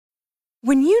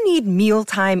When you need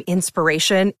mealtime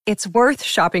inspiration, it's worth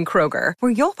shopping Kroger,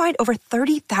 where you'll find over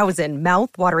 30,000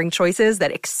 mouth-watering choices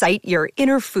that excite your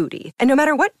inner foodie. And no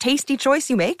matter what tasty choice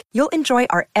you make, you'll enjoy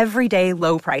our everyday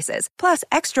low prices, plus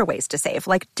extra ways to save,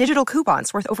 like digital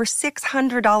coupons worth over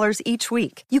 $600 each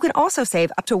week. You can also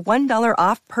save up to $1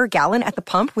 off per gallon at the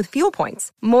pump with fuel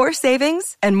points. More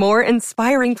savings and more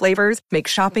inspiring flavors make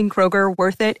shopping Kroger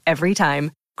worth it every time.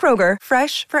 Kroger,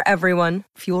 fresh for everyone.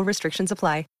 Fuel restrictions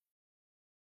apply.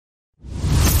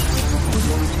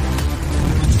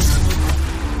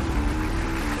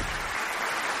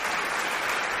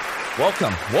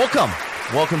 Welcome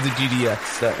to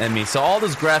GDX.me. So all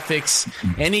those graphics,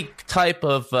 any type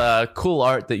of cool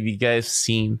art that you guys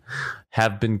seen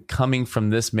have been coming from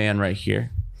this man right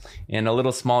here. And a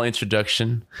little small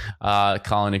introduction,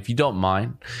 Colin, if you don't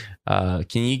mind,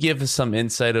 can you give us some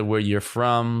insight of where you're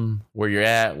from, where you're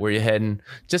at, where you're heading?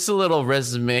 Just a little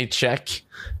resume check,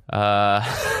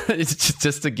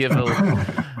 just to give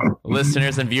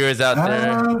listeners and viewers out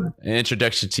there an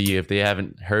introduction to you if they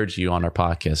haven't heard you on our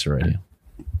podcast already.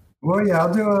 Well, yeah,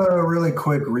 I'll do a really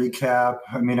quick recap.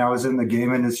 I mean, I was in the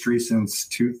game industry since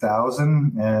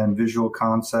 2000, and Visual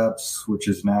Concepts, which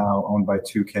is now owned by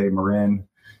 2K Marin,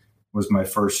 was my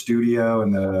first studio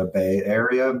in the Bay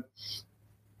Area.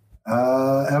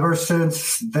 Ever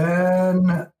since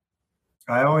then,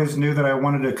 I always knew that I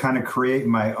wanted to kind of create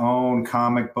my own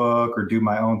comic book or do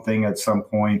my own thing at some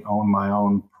point, own my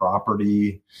own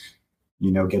property,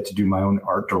 you know, get to do my own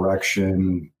art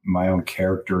direction, my own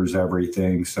characters,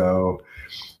 everything. So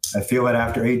I feel that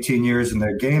after 18 years in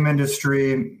the game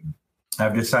industry,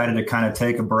 I've decided to kind of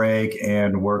take a break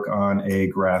and work on a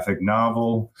graphic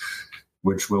novel,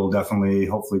 which we'll definitely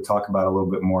hopefully talk about a little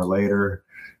bit more later.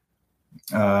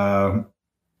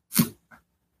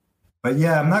 But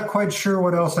yeah, I'm not quite sure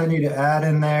what else I need to add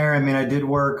in there. I mean, I did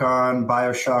work on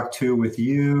BioShock 2 with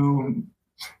you.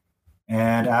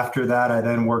 And after that, I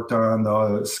then worked on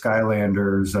the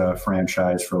Skylanders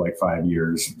franchise for like 5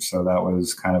 years. So that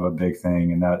was kind of a big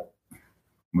thing. And that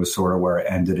was sort of where I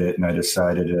ended it. And I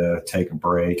decided to take a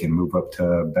break and move up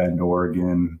to Bend,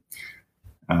 Oregon.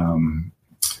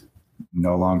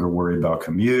 No longer worried about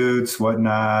commutes,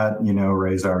 whatnot, you know,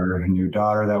 raise our new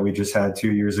daughter that we just had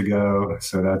 2 years ago.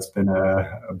 So that's been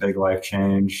a big life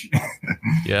change.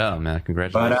 Yeah, man.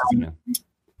 Congratulations.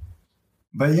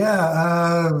 But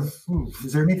yeah,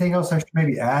 is there anything else I should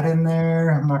maybe add in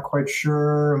there? I'm not quite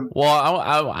sure.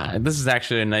 Well, this is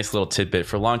actually a nice little tidbit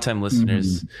for longtime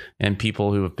listeners and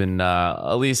people who have been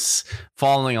at least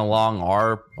following along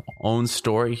our own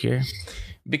story here.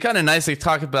 It'd be kind of nice to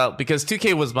talk about, because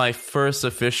 2K was my first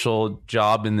official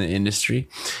job in the industry,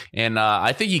 and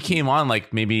I think you came on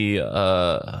like maybe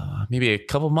a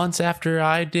couple months after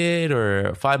I did,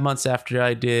 or 5 months after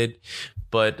I did,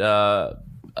 but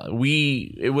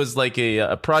it was like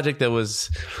a project that was,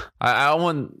 I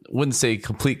wouldn't say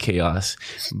complete chaos,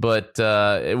 but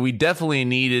we definitely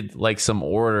needed like some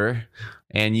order,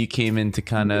 and you came in to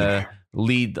kind of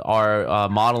lead our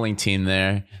modeling team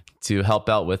there to help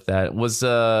out with that.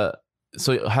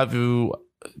 So have you,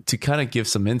 to kind of give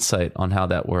some insight on how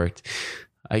that worked,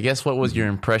 I guess, what was your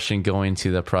impression going to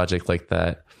the project like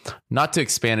that? Not to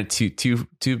expand it too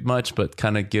much, but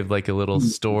kind of give like a little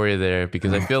story there,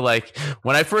 because I feel like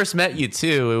when I first met you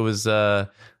too,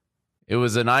 it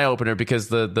was an eye opener, because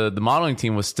the modeling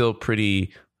team was still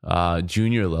pretty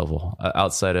junior level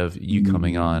outside of you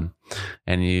coming on,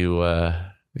 and you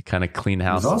kind of clean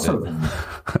house.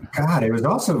 It was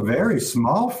also very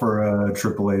small for a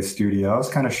AAA studio. I was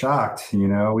kind of shocked. You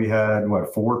know, we had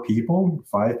 5 people.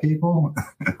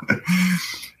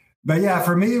 But yeah,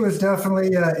 for me, it was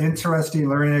definitely an interesting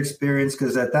learning experience,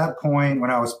 because at that point, when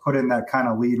I was put in that kind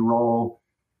of lead role,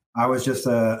 I was just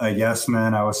a yes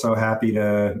man. I was so happy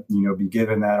to, you know, be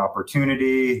given that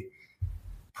opportunity.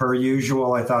 Per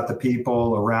usual, I thought the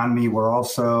people around me were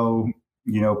also,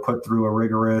 you know, put through a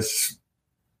rigorous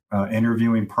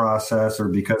interviewing process, or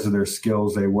because of their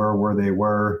skills, they were where they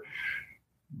were.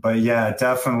 But yeah, it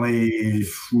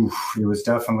was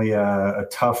definitely a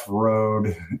tough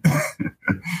road.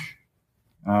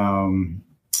 Man,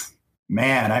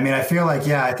 I mean, I feel like,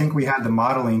 I think we had the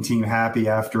modeling team happy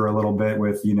after a little bit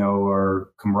with, you know, our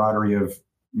camaraderie of,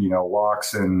 you know,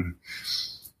 walks and,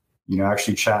 you know,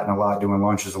 actually chatting a lot, doing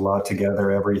lunches a lot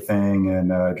together, everything,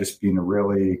 and just being a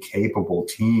really capable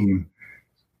team.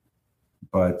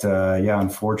 But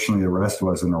unfortunately, the rest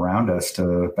wasn't around us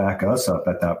to back us up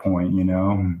at that point, you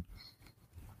know.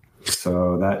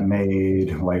 So that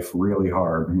made life really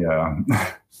hard. Yeah.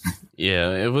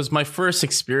 Yeah, it was my first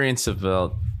experience of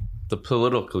the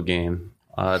political game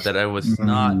that I was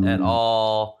not at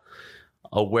all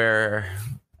aware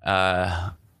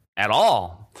at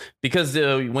all, because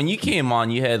when you came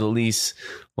on, you had at least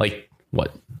like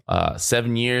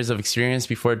 7 years of experience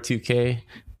before 2K,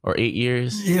 or 8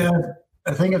 years. Yeah,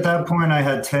 I think at that point I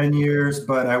had 10 years,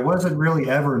 but I wasn't really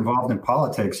ever involved in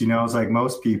politics. I was like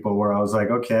most people, where I was like,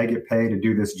 okay, I get paid to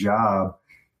do this job.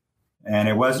 And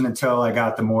it wasn't until I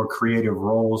got the more creative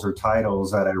roles or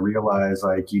titles that I realized,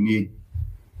 like, you need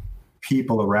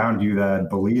people around you that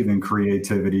believe in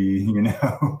creativity,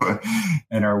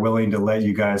 and are willing to let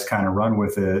you guys kind of run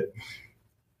with it.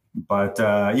 But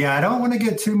I don't want to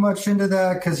get too much into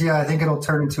that, because I think it'll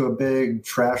turn into a big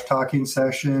trash talking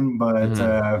session. But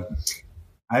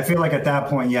I feel like at that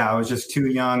point, I was just too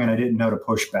young and I didn't know to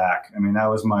push back. I mean, that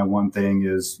was my one thing,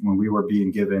 is when we were being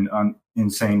given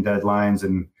insane deadlines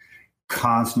and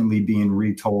constantly being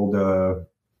retold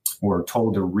or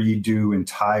told to redo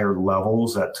entire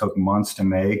levels that took months to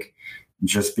make,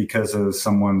 just because of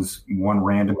someone's one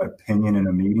random opinion in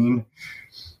a meeting.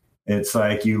 It's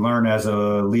like you learn as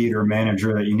a leader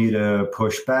manager that you need to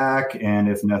push back. And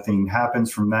if nothing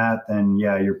happens from that, then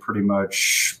you're pretty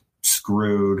much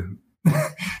screwed.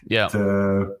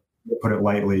 To put it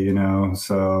lightly,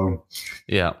 So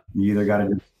you either got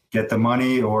to get the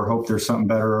money or hope there's something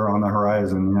better on the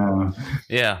horizon.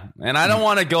 And I don't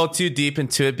want to go too deep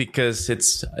into it, because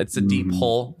it's a deep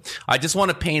hole. I just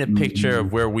want to paint a picture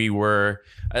of where we were,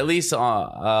 at least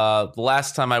the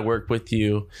last time I worked with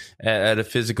you at a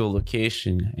physical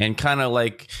location, and kind of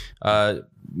like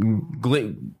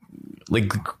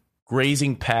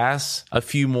grazing past a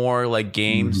few more like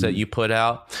games that you put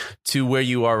out to where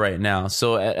you are right now.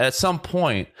 So at some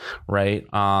point, right,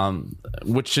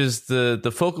 which is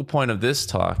the focal point of this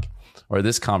talk or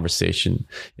this conversation,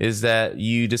 is that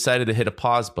you decided to hit a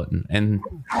pause button. And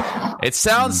it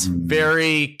sounds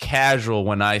very casual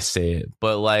when I say it,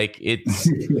 but like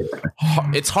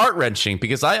it's heart-wrenching,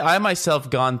 because I myself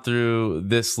gone through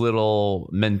this little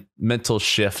mental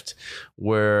shift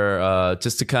where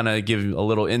just to kind of give a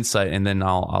little insight, and then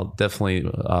I'll definitely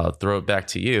throw it back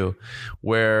to you,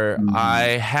 where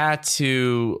I had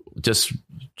to just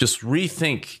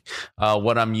rethink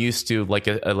what I'm used to, like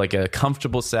a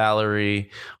comfortable salary.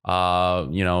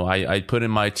 I put in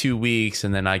my 2 weeks,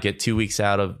 and then I get 2 weeks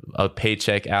out of a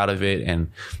paycheck out of it, and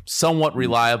somewhat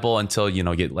reliable until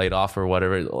get laid off or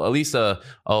whatever. At least a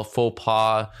faux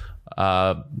pas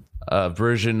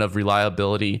version of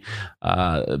reliability,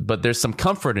 but there's some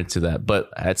comfort into that. But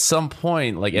at some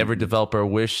point, like every developer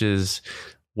wishes,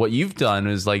 what you've done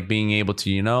is like being able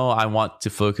to, I want to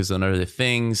focus on other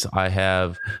things. I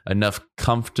have enough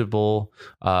comfortable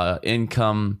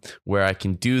income where I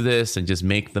can do this and just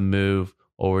make the move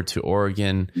over to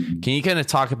Oregon. Can you kind of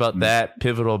talk about that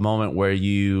pivotal moment where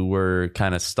you were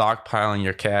kind of stockpiling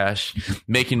your cash,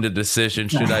 making the decision,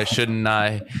 should I, shouldn't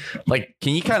I? Like,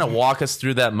 can you kind of walk us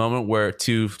through that moment where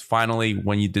to finally,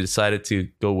 when you decided to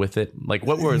go with it, like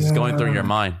what was going through your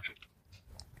mind?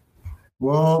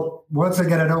 Well, once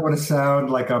again, I don't want to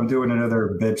sound like I'm doing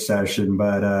another bitch session,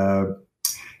 but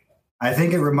I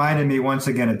think it reminded me once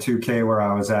again of 2K where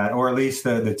I was at, or at least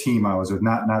the team I was with,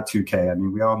 not 2K. I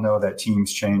mean, we all know that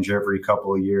teams change every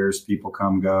couple of years. People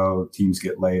come, go, teams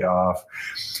get laid off.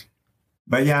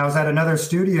 But I was at another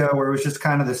studio where it was just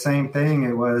kind of the same thing.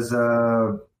 It was,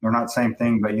 or not same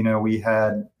thing, but, we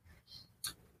had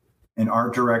an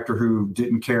art director who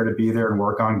didn't care to be there and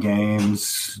work on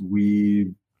games.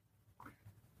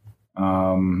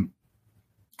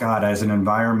 As an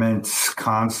environment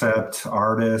concept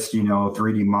artist,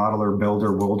 3D modeler,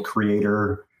 builder, world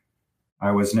creator,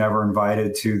 I was never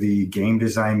invited to the game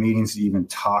design meetings to even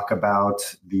talk about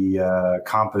the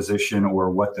composition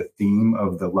or what the theme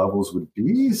of the levels would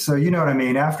be. So, you know what I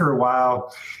mean? After a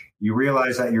while, you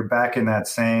realize that you're back in that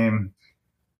same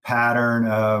pattern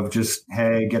of just,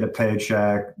 hey, get a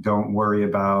paycheck. Don't worry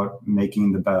about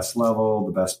making the best level,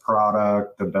 the best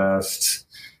product,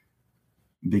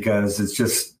 because it's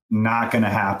just not going to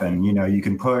happen. You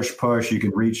can push, you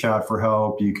can reach out for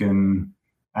help. You can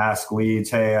ask leads.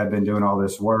 Hey, I've been doing all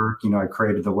this work. I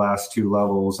created the last 2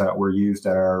 levels that were used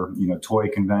at our, toy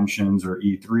conventions or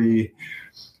E3,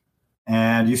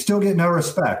 and you still get no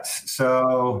respect.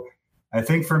 So I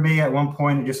think for me at one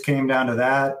point, it just came down to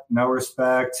that, no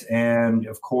respect. And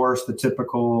of course, the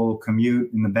typical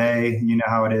commute in the Bay, you know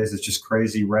how it is. It's just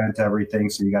crazy rent, everything.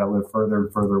 So you got to live further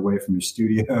and further away from your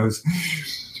studios.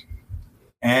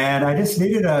 And I just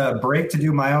needed a break to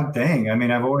do my own thing. I mean,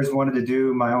 I've always wanted to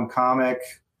do my own comic.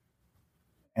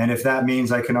 And if that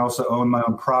means I can also own my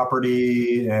own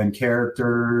property and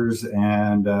characters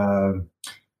and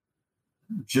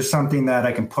just something that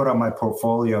I can put on my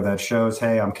portfolio that shows,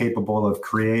 hey, I'm capable of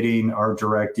creating, art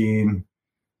directing,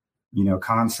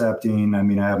 concepting. I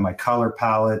mean, I have my color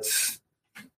palettes.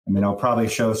 I mean, I'll probably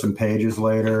show some pages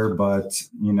later, but,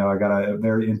 I got a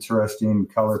very interesting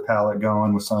color palette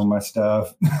going with some of my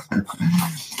stuff.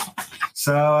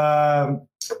 So,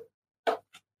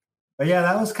 but yeah,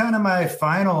 that was kind of my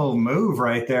final move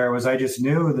right there. Was I just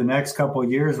knew the next couple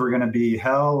of years were going to be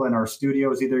hell, and our studio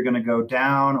was either going to go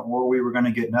down or we were going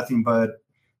to get nothing but,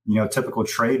 typical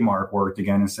trademark work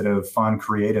again instead of fun,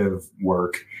 creative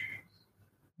work.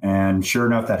 And sure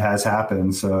enough, that has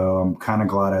happened. So I'm kind of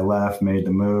glad I left, made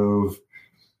the move.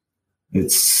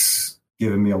 It's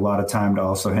given me a lot of time to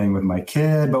also hang with my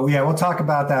kid. But yeah, we'll talk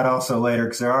about that also later,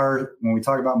 because when we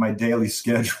talk about my daily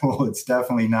schedule, it's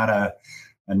definitely not a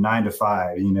 9 to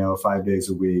 5, 5 days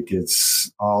a week.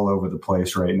 It's all over the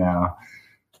place right now.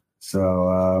 So,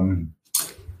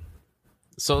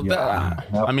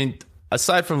 I mean,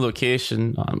 aside from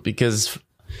location, because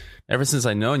ever since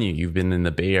I known you, you've been in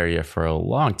the Bay Area for a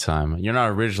long time. You're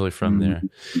not originally from there,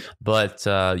 but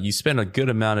you spent a good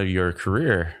amount of your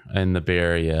career in the Bay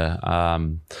Area,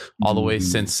 all the way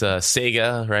since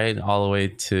Sega, right? All the way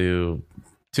to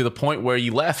the point where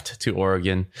you left to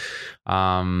Oregon.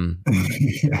 So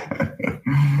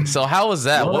how was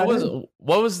that?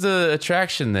 What was the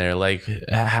attraction there? Like,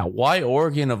 why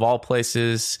Oregon of all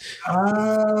places?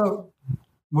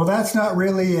 Well, that's not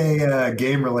really a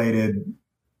game related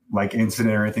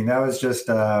incident or anything. That was just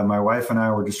my wife and I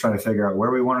were just trying to figure out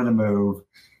where we wanted to move.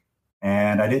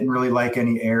 And I didn't really like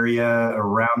any area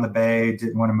around the Bay.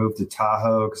 Didn't want to move to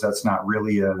Tahoe because that's not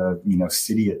really a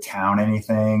city, a town,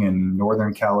 anything. And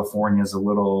Northern California is a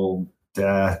little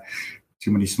too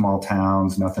many small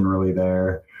towns, nothing really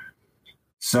there.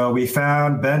 So we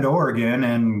found Bend, Oregon,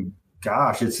 and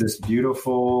gosh, it's this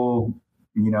beautiful,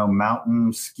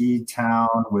 mountain ski town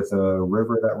with a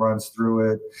river that runs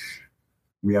through it.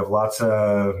 We have lots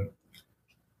of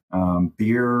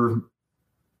beer,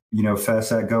 fests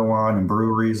that go on and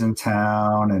breweries in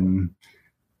town. And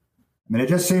I mean, it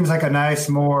just seems like a nice,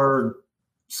 more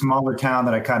smaller town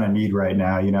that I kind of need right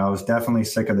now. I was definitely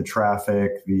sick of the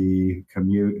traffic, the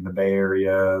commute in the Bay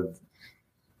Area.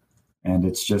 And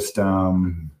it's just, I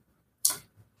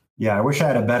wish I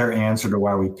had a better answer to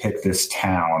why we picked this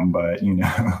town, but,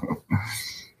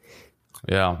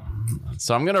 Yeah.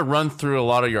 So I'm going to run through a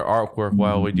lot of your artwork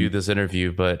while we do this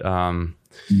interview. But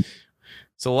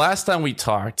so last time we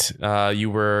talked, you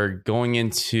were going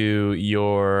into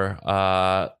your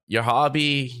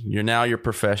hobby, your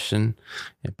profession.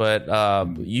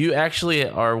 But you actually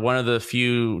are one of the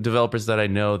few developers that I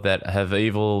know that have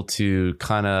able to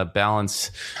kind of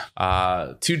balance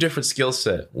two different skill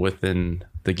set within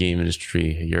the game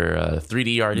industry. You're a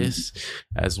 3D artist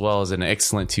as well as an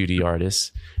excellent 2D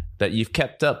artist that you've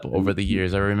kept up over the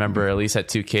years. I remember at least at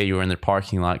 2K, you were in the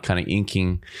parking lot kind of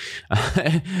inking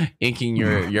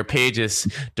your pages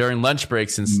during lunch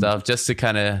breaks and stuff, just to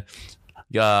kind of,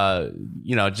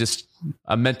 just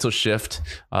a mental shift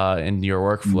in your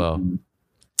workflow.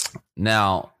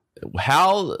 Now,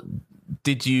 how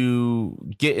did you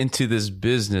get into this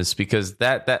business? Because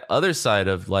that other side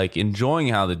of enjoying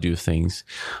how to do things,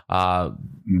 kind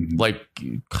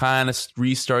of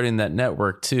restarting that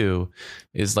network too,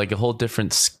 is a whole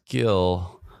different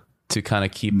skill to kind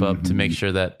of keep up to make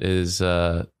sure that is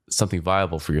something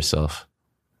viable for yourself.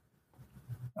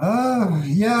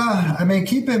 Yeah. I mean,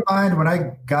 keep in mind, when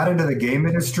I got into the game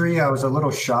industry, I was a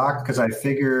little shocked because I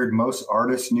figured most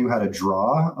artists knew how to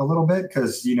draw a little bit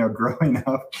because, growing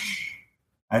up,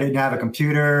 I didn't have a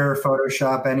computer,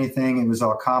 Photoshop, anything. It was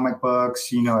all comic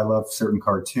books. I love certain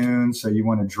cartoons. So you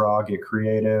want to draw, get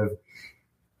creative.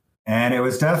 And it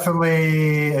was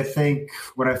definitely, I think,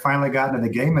 when I finally got into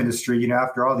the game industry,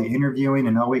 after all the interviewing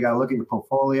and, we got to look at your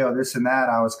portfolio, this and that,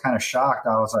 I was kind of shocked.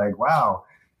 I was like, wow,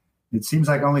 it seems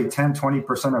like only 10,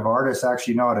 20% of artists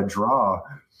actually know how to draw.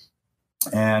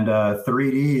 And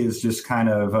 3D is just kind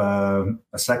of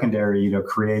a secondary,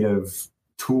 creative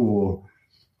tool.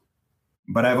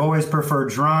 But I've always preferred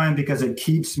drawing because it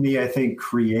keeps me, I think,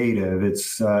 creative.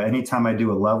 It's anytime I do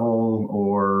a level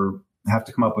or have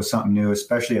to come up with something new,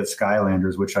 especially at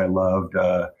Skylanders, which I loved,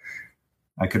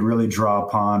 I could really draw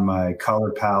upon my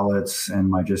color palettes and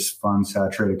my just fun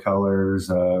saturated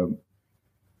colors,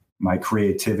 my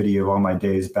creativity of all my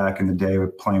days back in the day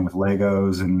with playing with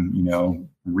Legos and,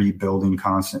 rebuilding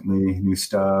constantly new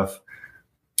stuff.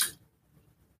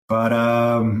 But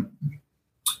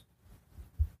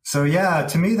so, yeah,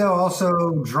 to me, though,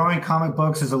 also drawing comic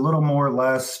books is a little more or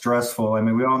less stressful. I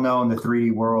mean, we all know in the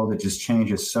 3D world, it just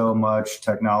changes so much.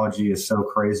 Technology is so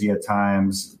crazy at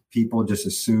times. People just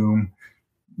assume,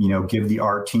 give the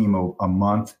art team a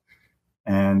month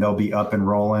and they'll be up and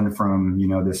rolling from,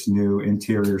 this new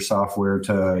interior software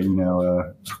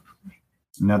to,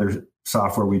 another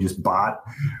software we just bought,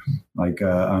 like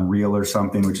Unreal or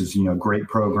something, which is, great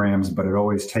programs, but it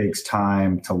always takes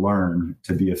time to learn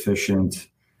to be efficient.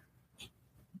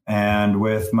 And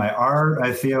with my art,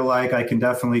 I feel like I can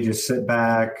definitely just sit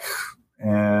back,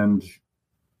 and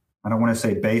I don't want to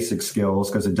say basic skills,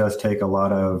 because it does take a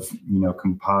lot of,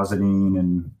 compositing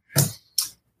and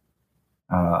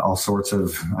all sorts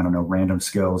of, random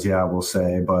skills. Yeah, we'll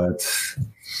say, but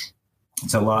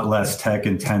it's a lot less tech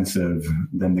intensive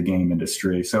than the game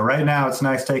industry. So right now it's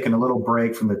nice taking a little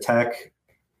break from the tech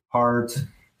part.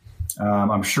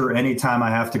 I'm sure anytime I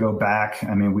have to go back,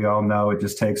 we all know it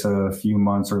just takes a few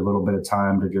months or a little bit of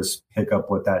time to just pick up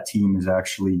what that team is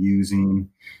actually using.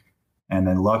 And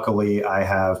then luckily I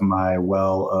have my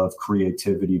well of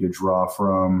creativity to draw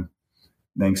from,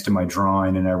 thanks to my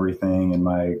drawing and everything and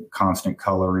my constant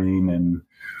coloring. And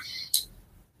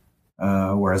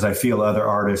whereas I feel other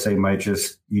artists, they might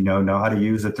just, know how to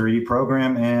use a 3D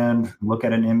program and look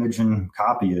at an image and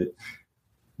copy it.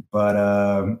 But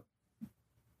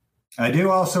I do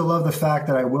also love the fact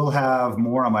that I will have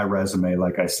more on my resume.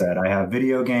 Like I said, I have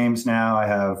video games now. I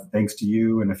have, thanks to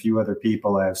you and a few other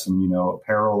people, I have some,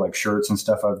 apparel like shirts and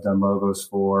stuff I've done logos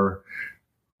for.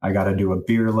 I got to do a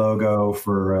beer logo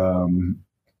for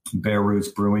Bear Roots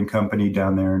Brewing Company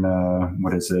down there in,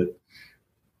 what is it?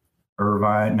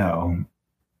 Irvine? No.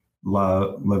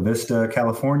 La Vista,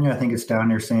 California. I think it's down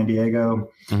near San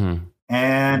Diego. Mm-hmm.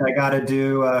 And I got to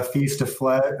do Feast of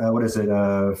Flesh. What is it?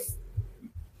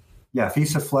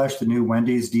 Feast of Flesh, the new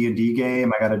Wendy's D&D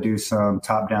game. I got to do some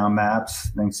top-down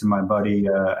maps, thanks to my buddy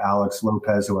Alex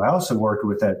Lopez, who I also worked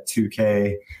with at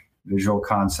 2K Visual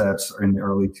Concepts in the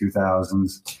early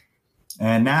 2000s.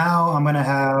 And now I'm going to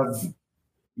have,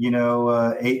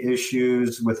 8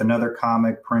 issues with another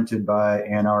comic printed by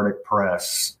Antarctic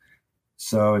Press.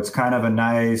 So it's kind of a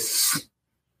nice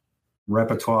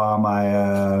repertoire,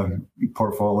 my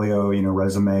portfolio,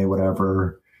 resume,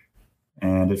 whatever.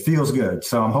 And it feels good.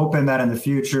 So I'm hoping that in the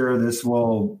future, this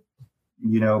will,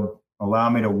 allow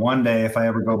me to one day, if I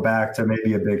ever go back to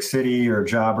maybe a big city or a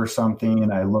job or something,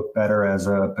 and I look better as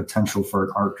a potential for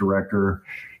an art director,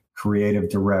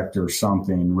 creative director,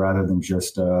 something, rather than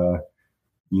just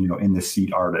in the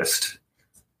seat artist.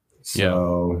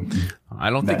 So yeah. I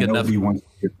don't think enough.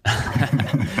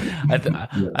 I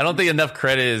don't think enough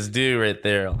credit is due right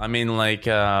there.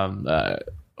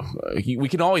 We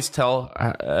can always tell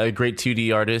a great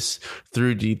 2D artist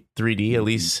through 3D, at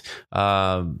least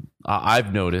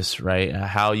I've noticed, right?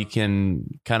 How you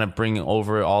can kind of bring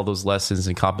over all those lessons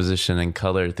in composition and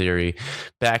color theory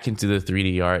back into the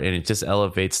 3D art, and it just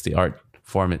elevates the art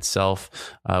form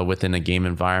itself within a game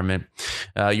environment.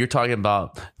 You're talking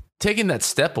about taking that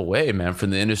step away, man, from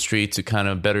the industry to kind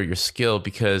of better your skill,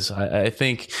 because I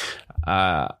think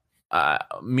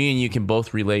me and you can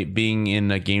both relate being in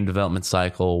a game development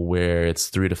cycle where it's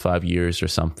 3 to 5 years or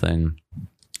something.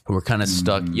 We're kind of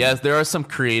stuck. Yes, there are some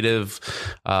creative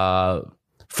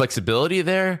flexibility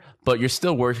there, but you're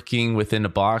still working within a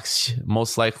box.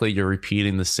 Most likely you're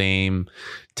repeating the same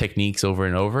techniques over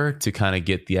and over to kind of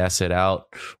get the asset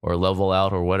out or level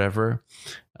out or whatever.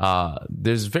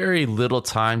 There's very little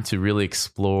time to really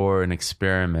explore and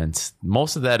experiment.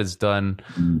 Most of that is done,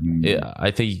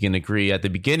 I think you can agree, at the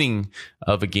beginning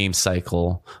of a game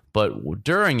cycle, but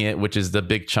during it, which is the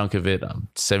big chunk of it,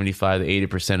 75 to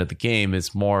 80% of the game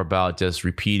is more about just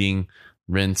repeating,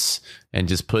 rinse, and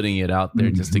just putting it out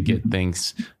there just to get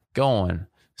things going.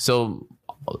 So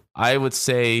I would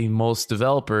say most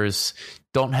developers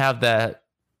don't have that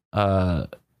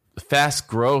fast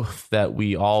growth that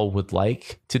we all would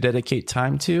like to dedicate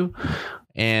time to.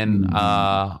 And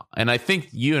I think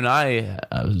you and I,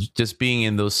 just being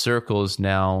in those circles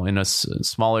now in a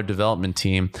smaller development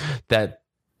team, that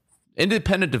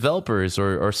independent developers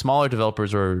or smaller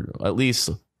developers, or at least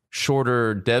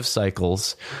shorter dev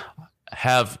cycles,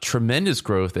 have tremendous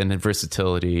growth and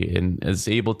versatility and is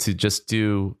able to just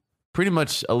do pretty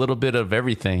much a little bit of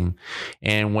everything.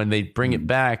 And when they bring it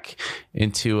back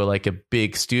into a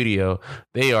big studio,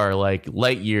 they are like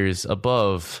light years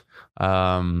above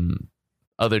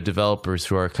other developers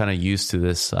who are kind of used to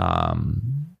this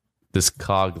this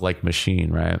cog like machine,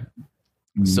 right?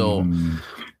 So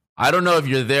I don't know if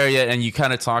you're there yet, and you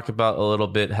kind of talk about a little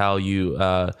bit how you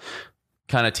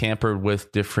kind of tampered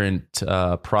with different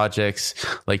projects,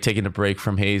 like taking a break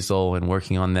from Hazel and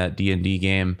working on that D&D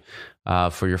game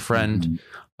for your friend.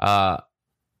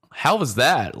 How was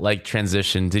that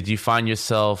transition? Did you find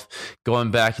yourself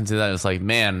going back into that? It's like,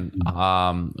 man,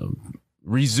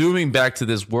 resuming back to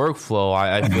this workflow,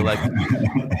 I feel like,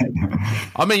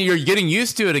 I mean, you're getting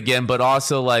used to it again, but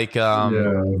also like,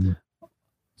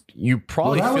 you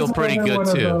probably feel pretty good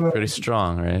too, pretty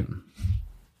strong, right?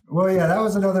 Well, yeah, that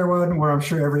was another one where I'm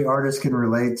sure every artist can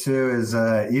relate to is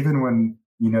even when,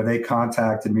 they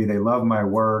contacted me, they love my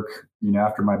work,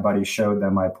 after my buddy showed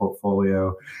them my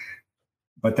portfolio,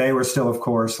 but they were still, of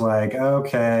course, like,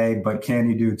 okay, but can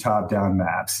you do top-down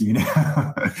maps,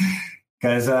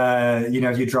 Because,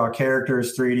 if you draw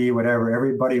characters, 3D, whatever,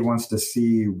 everybody wants to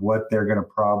see what they're going to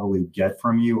probably get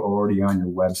from you already on your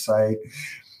website.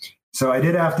 So I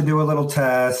did have to do a little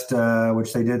test,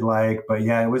 which they did like. But,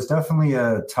 yeah, it was definitely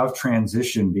a tough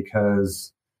transition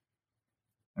because,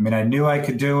 I knew I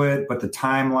could do it, but the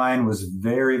timeline was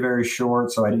very, very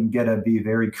short. So I didn't get to be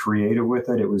very creative with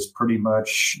it. It was pretty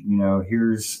much,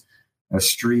 here's a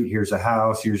street, here's a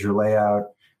house, here's your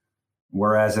layout.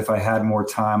 Whereas if I had more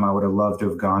time, I would have loved to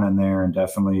have gone in there and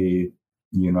definitely,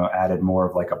 added more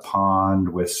of like a pond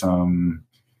with some,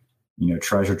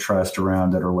 treasure chest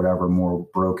around it or whatever, more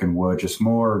broken wood, just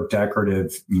more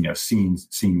decorative,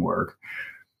 scene work.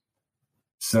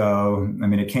 So,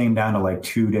 it came down to like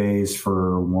 2 days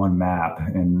for one map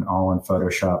and all in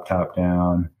Photoshop top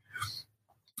down.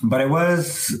 But it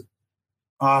was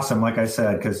awesome, like I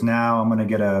said, because now I'm going to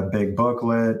get a big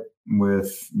booklet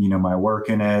with, my work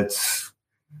in it.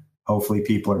 Hopefully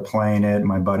people are playing it.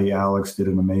 My buddy Alex did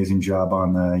an amazing job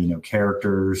on the,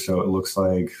 characters. So it looks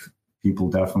like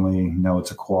people definitely know it's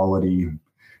a quality,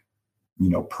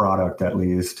 product at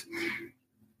least.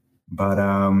 But,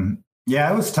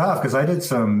 yeah, it was tough because I did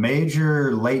some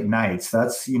major late nights.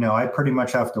 That's, I pretty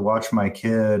much have to watch my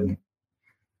kid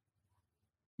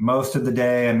most of the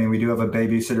day. We do have a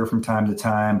babysitter from time to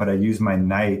time, but I use my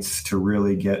nights to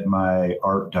really get my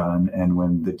art done. And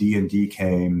when the D&D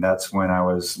came, that's when I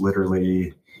was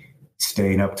literally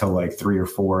staying up till like 3 or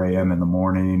 4 a.m. in the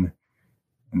morning.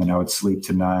 And then I would sleep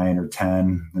to 9 or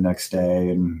 10 the next day.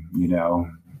 And,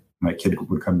 my kid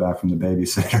would come back from the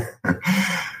babysitter.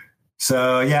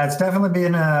 So, yeah, it's definitely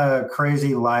been a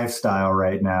crazy lifestyle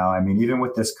right now. Even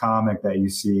with this comic that you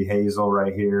see, Hazel,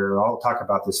 right here, I'll talk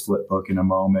about this flip book in a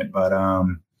moment. But,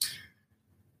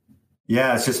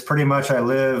 yeah, it's just pretty much I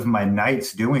live my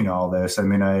nights doing all this.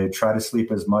 I try to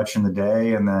sleep as much in the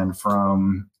day and then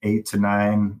from 8 to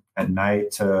 9 at night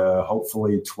to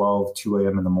hopefully 2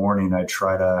 a.m. in the morning, I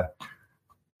try to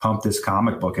pump this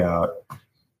comic book out.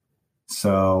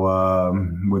 So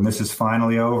when this is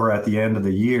finally over at the end of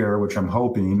the year, which I'm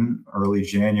hoping early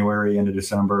January, end of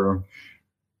December,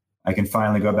 I can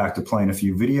finally go back to playing a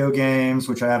few video games,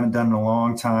 which I haven't done in a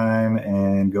long time,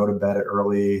 and go to bed at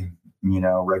early,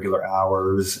 regular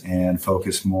hours and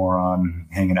focus more on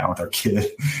hanging out with our kid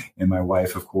and my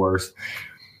wife, of course.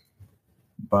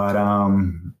 But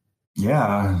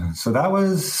yeah, so that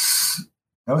was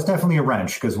definitely a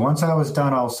wrench because once I was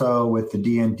done also with the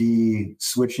D&D,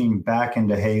 switching back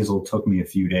into Hazel took me a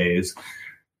few days.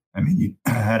 You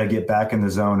had to get back in the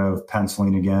zone of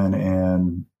penciling again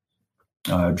and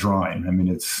drawing.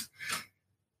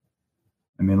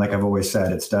 Like I've always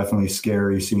said, it's definitely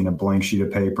scary seeing a blank sheet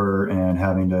of paper and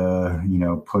having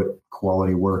to, put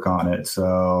quality work on it.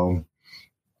 So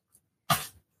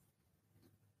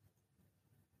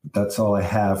that's all I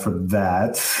have for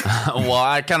that. Well,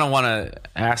 I kind of want to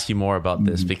ask you more about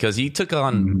this because you took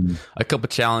on a couple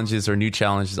challenges or new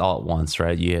challenges all at once,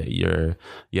 right? You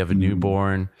have a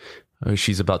newborn.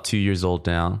 She's about 2 years old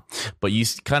now, but you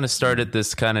kind of started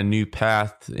this kind of new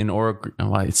path in Oregon.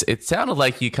 It sounded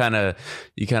like you kind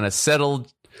of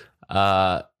settled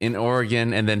in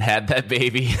Oregon and then had that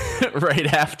baby right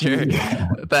after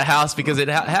the house because it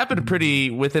happened pretty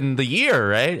within the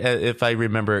year, right? If I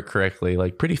remember it correctly,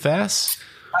 like pretty fast.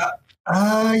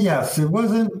 Yes, it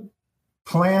wasn't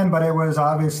planned, but it was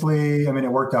obviously,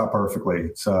 it worked out perfectly.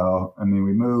 So, we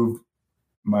moved.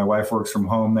 My wife works from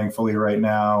home, thankfully, right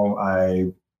now.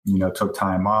 I, took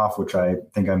time off, which I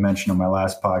think I mentioned on my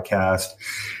last podcast.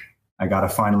 I got to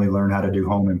finally learn how to do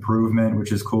home improvement,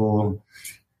 which is cool.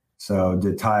 So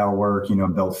did tile work,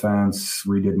 built fence,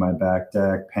 redid my back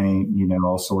deck, paint,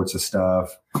 all sorts of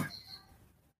stuff.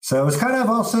 So it was kind of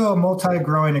also a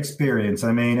multi-growing experience.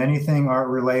 Anything art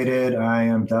related, I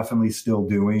am definitely still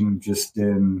doing, just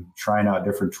in trying out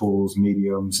different tools,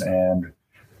 mediums, and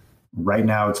right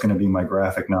now it's going to be my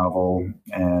graphic novel,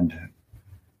 and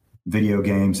video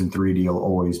games and 3D will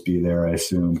always be there, I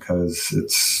assume,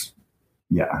 because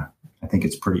I think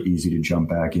it's pretty easy to jump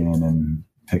back in and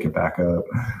pick it back up.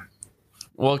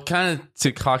 Well, kind of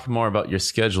to talk more about your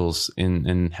schedules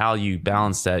and how you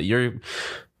balance that, you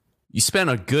spend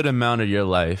a good amount of your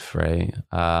life, right?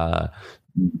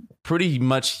 pretty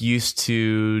much used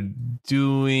to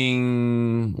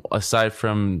doing, aside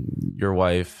from your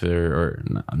wife, or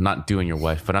not doing your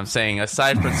wife, but I'm saying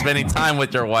aside from spending time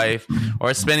with your wife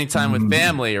or spending time with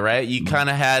family, right? You kind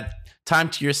of had time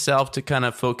to yourself to kind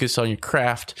of focus on your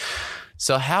craft.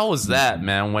 So how was that,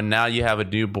 man, when now you have a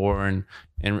newborn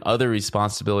and other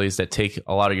responsibilities that take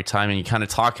a lot of your time, and you're kind of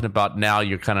talking about now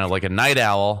you're kind of like a night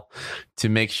owl to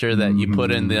make sure that you put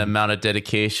in the amount of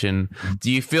dedication? Do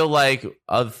you feel like,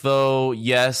 although,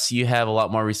 yes, you have a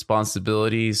lot more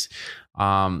responsibilities,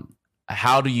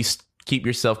 how do you keep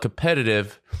yourself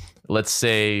competitive, let's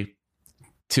say,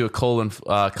 to a Colin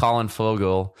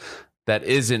Fogel that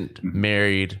isn't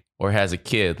married or has a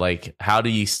kid? Like, how do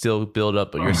you still build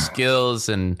up your skills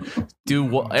and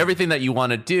do everything that you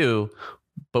want to do,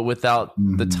 but without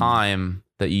the time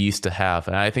that you used to have?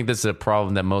 And I think this is a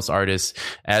problem that most artists,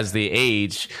 as they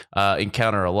age,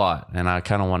 encounter a lot. And I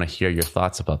kind of want to hear your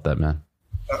thoughts about that, man.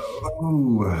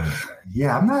 Oh,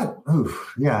 yeah,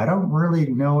 I don't really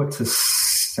know what to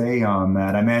say on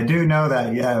that. I mean, I do know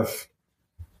that you have,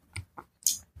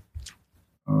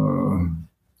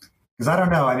 because I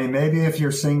don't know. I mean, maybe if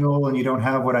you're single and you don't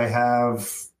have what I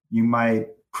have, you might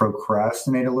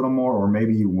procrastinate a little more, or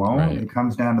maybe you won't. Right. It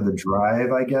comes down to the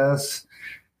drive, I guess.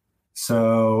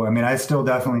 So, I mean, I still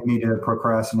definitely need to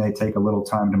procrastinate, take a little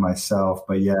time to myself.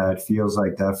 But yeah, it feels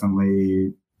like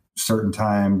definitely certain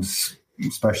times,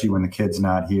 especially when the kid's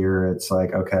not here, it's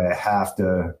like, okay, I have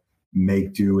to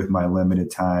make do with my limited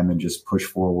time and just push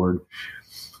forward.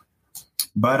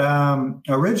 But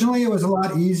originally it was a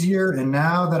lot easier. And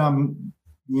now that I'm,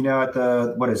 at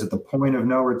the point of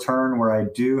no return, where I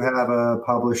do have a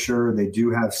publisher, they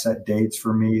do have set dates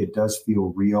for me, it does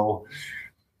feel real.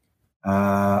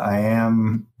 I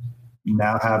am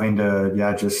now having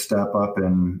to, just step up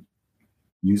and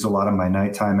use a lot of my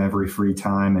nighttime, every free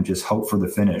time, and just hope for the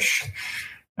finish.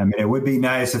 I mean, it would be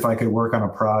nice if I could work on a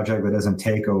project that doesn't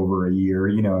take over a year.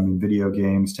 Video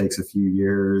games takes a few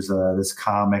years. This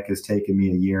comic has taken me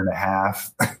a year and a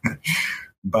half.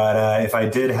 But if I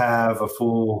did have a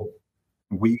full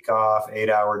week off,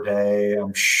 8-hour day,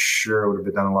 I'm sure it would have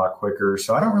been done a lot quicker.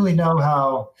 So I don't really know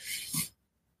how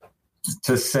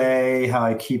to say how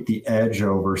I keep the edge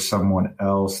over someone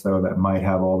else, though, that might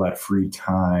have all that free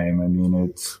time. I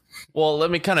mean, well, let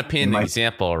me kind of paint an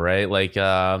example, right? Like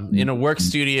in a work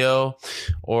studio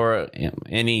or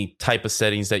any type of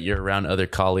settings that you're around other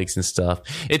colleagues and stuff,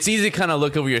 it's easy to kind of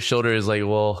look over your shoulder as like,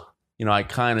 well, I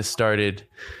kind of started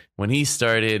when he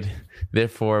started,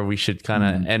 therefore we should kind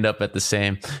of end up at the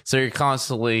same. So you're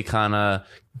constantly kind of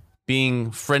being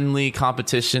friendly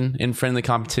competition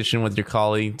with your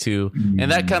colleague too.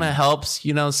 And that kind of helps,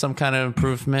 some kind of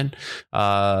improvement.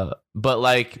 But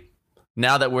like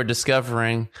now that we're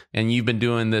discovering, and you've been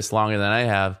doing this longer than I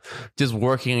have, just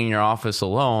working in your office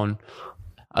alone,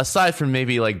 aside from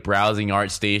maybe like browsing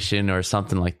ArtStation or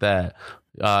something like that,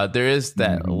 there is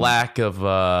that lack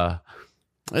of,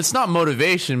 it's not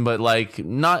motivation, but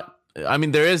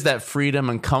there is that freedom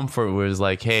and comfort where it's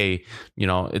like, hey,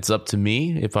 it's up to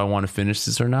me if I want to finish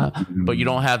this or not. But you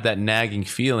don't have that nagging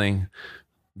feeling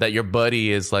that your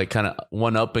buddy is like kind of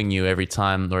one-upping you every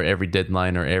time or every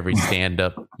deadline or every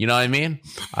stand-up. You know what I mean?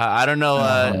 I don't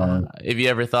know if you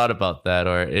ever thought about that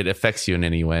or it affects you in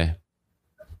any way.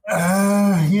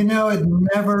 It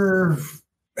never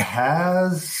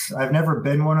has. I've never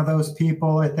been one of those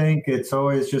people. I think it's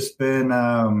always just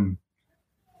been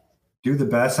do the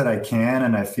best that I can,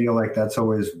 and I feel like that's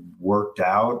always worked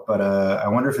out. But I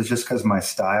wonder if it's just because my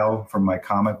style from my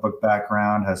comic book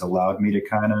background has allowed me to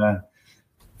kind of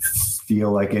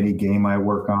feel like any game I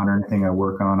work on or anything I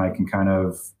work on, I can kind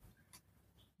of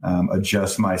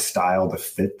adjust my style to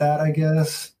fit that, I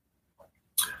guess.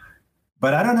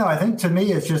 But I don't know. I think to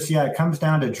me, it's just, it comes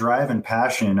down to drive and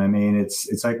passion. I mean,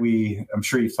 it's like I'm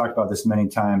sure you've talked about this many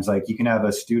times. Like you can have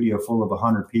a studio full of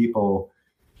 100 people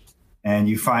and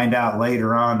you find out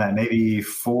later on that maybe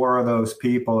 4 of those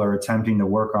people are attempting to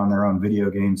work on their own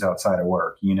video games outside of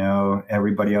work.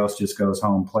 Everybody else just goes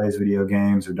home, plays video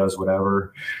games or does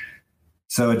whatever.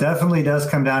 So it definitely does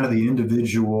come down to the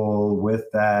individual with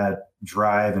that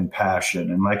drive and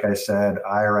passion. And like I said,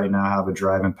 I right now have a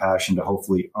drive and passion to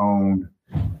hopefully own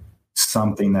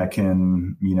something that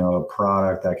can, a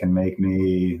product that can make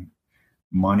me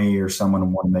money, or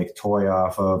someone want to make a toy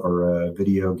off of, or a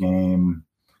video game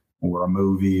or a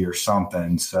movie or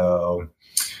something. So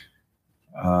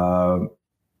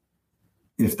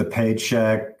if the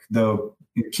paycheck, though,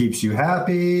 it keeps you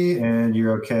happy and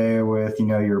you're okay with,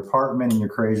 your apartment and your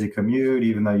crazy commute,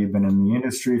 even though you've been in the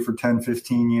industry for 10,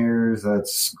 15 years,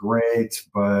 that's great.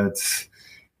 But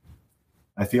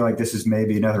I feel like this is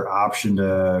maybe another option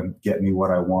to get me what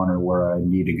I want or where I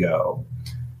need to go.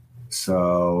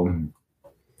 So,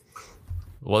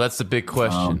 well, that's the big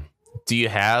question. Do you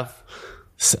have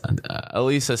at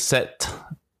least a set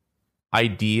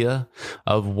idea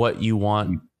of what you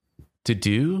want to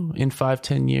do in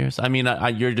 5-10 years? I mean,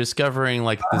 you're discovering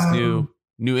like this new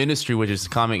industry, which is the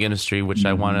comic industry, which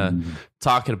I want to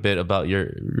talk a bit about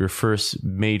your first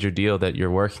major deal that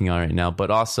you're working on right now, but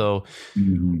also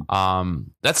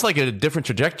that's like a different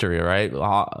trajectory, right?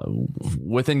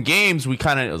 Within games, we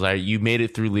kind of like, you made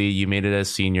it through lead, you made it as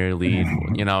senior lead,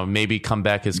 you know, maybe come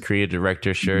back as creative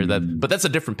director, sure, but that's a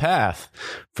different path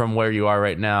from where you are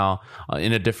right now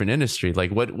in a different industry. Like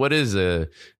what is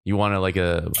you want to like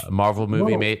a Marvel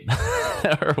movie, mate?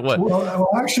 Or what? Well,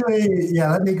 actually,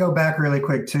 yeah, let me go back really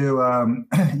quick too.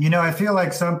 You know, I feel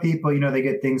like some people, you know, they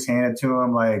get things handed to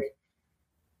them, like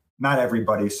not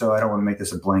everybody. So I don't want to make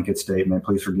this a blanket statement.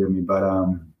 Please forgive me. But,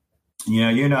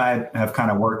 you know, I have kind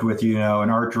of worked with, you know, an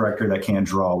art director that can't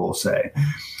draw, we'll say.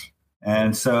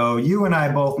 And so you and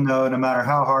I both know no matter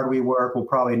how hard we work, we'll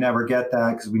probably never get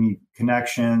that because we need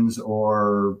connections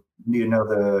or need to know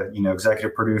the, you know,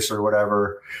 executive producer or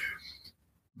whatever.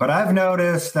 But I've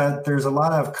noticed that there's a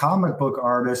lot of comic book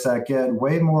artists that get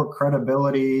way more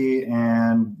credibility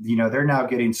and, you know, they're now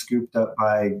getting scooped up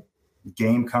by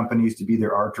game companies to be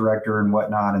their art director and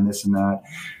whatnot and this and that.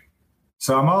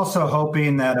 So I'm also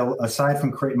hoping that aside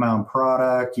from creating my own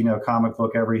product, you know, comic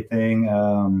book, everything,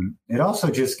 it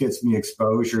also just gets me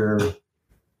exposure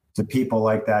to people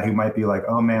like that who might be like,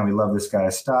 oh man, we love this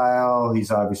guy's style.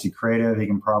 He's obviously creative. He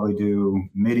can probably do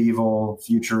medieval,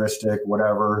 futuristic,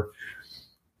 whatever.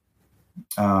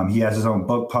 He has his own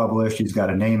book published. He's got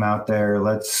a name out there.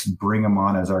 Let's bring him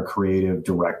on as our creative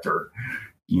director,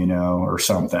 you know, or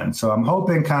something. So I'm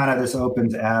hoping kind of this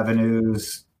opens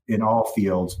avenues in all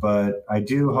fields, but I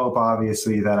do hope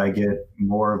obviously that I get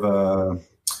more of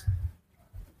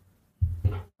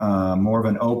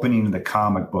an opening in the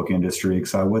comic book industry,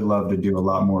 because I would love to do a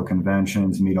lot more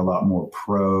conventions, meet a lot more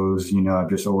pros. You know, I've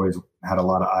just always had a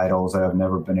lot of idols that I've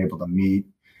never been able to meet.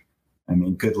 I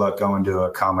mean, good luck going to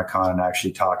a Comic-Con and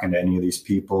actually talking to any of these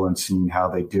people and seeing how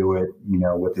they do it, you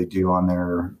know, what they do on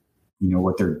their, you know,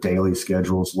 what their daily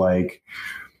schedule's like,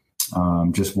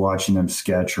 just watching them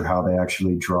sketch or how they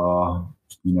actually draw,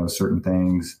 you know, certain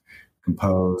things,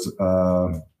 compose.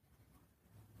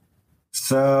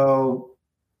 So,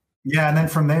 yeah. And then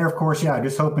from there, of course, yeah,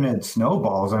 just hoping it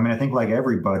snowballs. I mean, I think like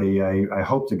everybody, I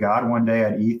hope to God one day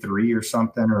at E3 or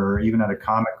something, or even at a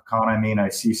Comic-Con, I mean, I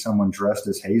see someone dressed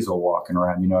as Hazel walking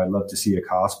around. You know, I'd love to see a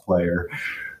cosplayer,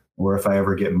 or if I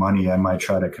ever get money, I might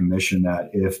try to commission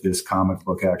that if this comic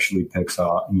book actually picks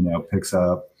up.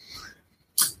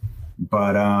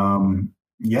 But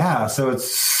yeah, so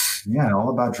it's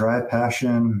all about drive,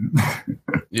 passion.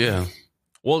 Yeah.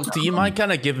 Well, do you mind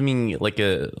kind of giving me like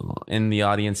in the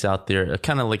audience out there,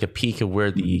 kind of like a peek of where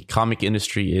the comic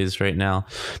industry is right now?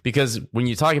 Because when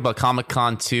you talk about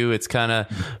Comic-Con too, it's kind of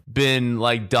been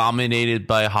like dominated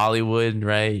by Hollywood,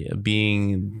 right?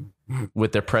 Being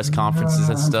with their press conferences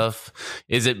and stuff.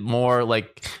 Is it more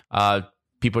like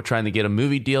people trying to get a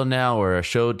movie deal now or a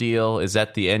show deal? Is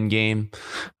that the end game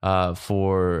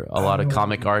for a lot of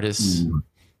comic artists?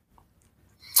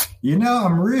 You know,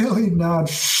 I'm really not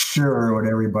sure what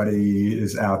everybody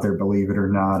is out there, believe it or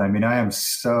not. I mean, I am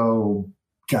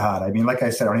like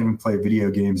I said, I don't even play video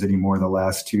games anymore the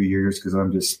last 2 years because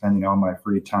I'm just spending all my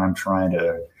free time trying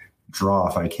to draw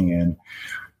if I can.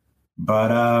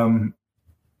 But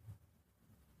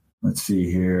let's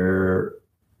see here.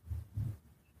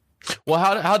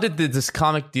 Well, how did this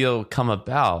comic deal come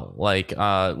about? Like,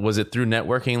 was it through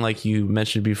networking, like you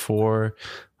mentioned before?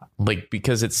 Like,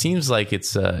 because it seems like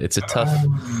it's a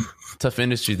tough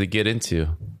industry to get into.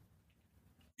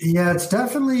 Yeah, it's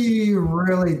definitely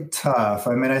really tough.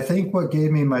 I mean, I think what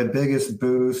gave me my biggest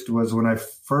boost was when I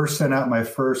first sent out my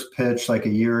first pitch like a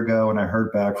year ago, and I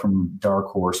heard back from Dark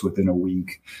Horse within a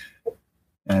week.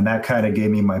 And that kind of gave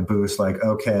me my boost, like,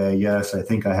 okay, yes, I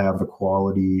think I have the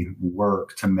quality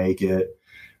work to make it.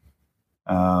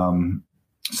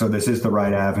 So this is the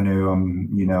right avenue.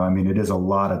 You know, I mean, it is a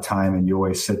lot of time, and you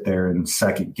always sit there and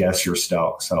second guess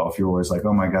yourself. You're always like,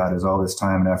 oh my God, is all this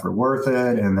time and effort worth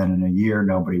it? And then in a year,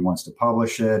 nobody wants to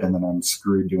publish it. And then I'm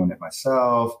screwed doing it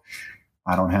myself.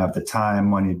 I don't have the time,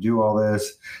 money to do all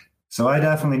this. So I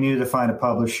definitely needed to find a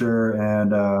publisher.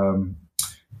 And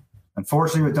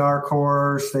unfortunately with Dark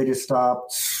Horse, they just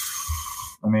stopped.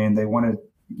 I mean, they wanted,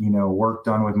 you know, work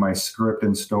done with my script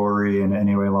and story. And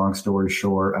anyway, long story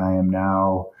short, I am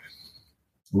now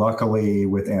luckily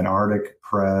with Antarctic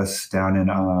Press down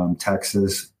in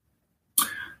Texas.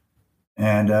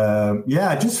 And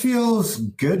yeah, it just feels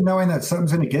good knowing that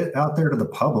something's going to get out there to the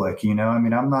public. You know, I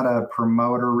mean, I'm not a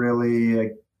promoter really.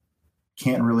 I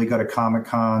can't really go to Comic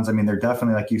Cons. I mean, they're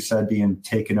definitely, like you said, being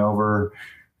taken over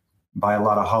by a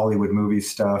lot of Hollywood movie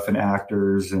stuff and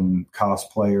actors and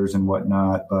cosplayers and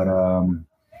whatnot. But I'm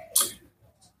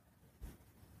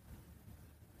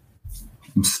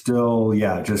still,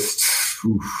 yeah, just.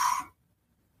 Oof.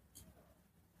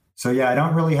 So yeah, I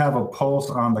don't really have a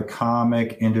pulse on the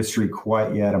comic industry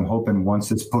quite yet. I'm hoping once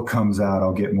this book comes out,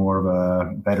 I'll get more of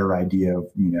a better idea of,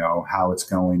 you know, how it's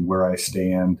going, where I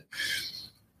stand.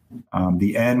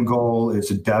 The end goal is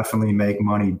to definitely make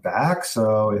money back.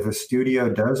 So if a studio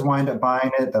does wind up buying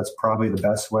it, that's probably the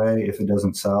best way if it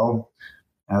doesn't sell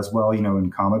as well, you know, in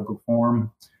comic book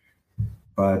form.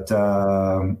 But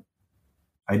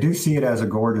I do see it as a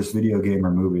gorgeous video game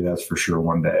or movie, that's for sure,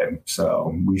 one day.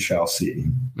 So we shall see.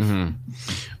 Mm-hmm.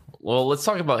 Well, let's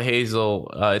talk about Hazel.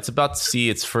 It's about to see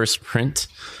its first print,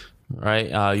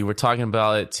 right? You were talking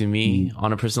about it to me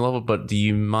on a personal level, but do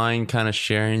you mind kind of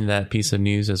sharing that piece of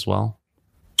news as well?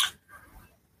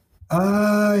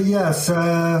 Yes.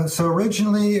 So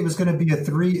originally it was going to be a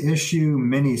 3-issue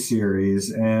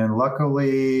miniseries, and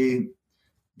luckily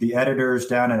the editors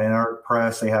down at Anarch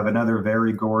Press, they have another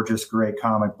very gorgeous, great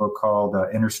comic book called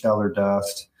Interstellar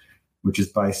Dust, which is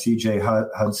by C.J.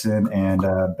 Hudson and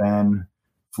Ben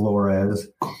Flores.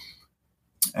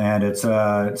 And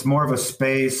it's more of a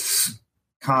space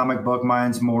comic book.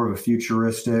 Mine's more of a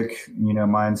futuristic. You know,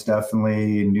 mine's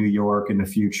definitely New York in the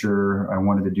future. I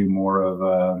wanted to do more of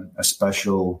a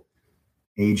special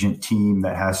agent team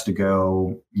that has to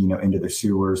go, you know, into the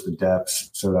sewers, the depths.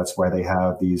 So that's why they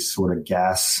have these sort of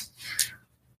gas,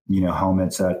 you know,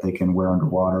 helmets that they can wear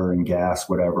underwater and gas,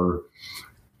 whatever,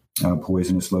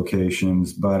 poisonous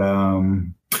locations. But,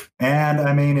 and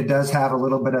I mean, it does have a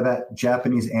little bit of that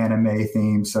Japanese anime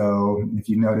theme. So if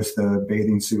you notice the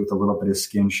bathing suit with a little bit of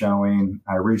skin showing,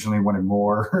 I originally wanted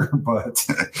more, but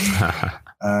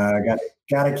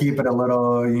got to keep it a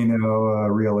little, you know,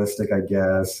 realistic, I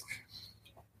guess.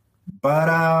 But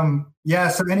yeah,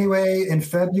 so anyway, in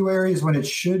February is when it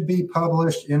should be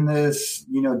published in this,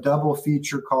 you know, double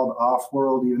feature called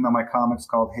Offworld, even though my comic's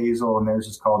called Hazel and theirs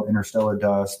is called Interstellar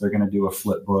Dust. They're going to do a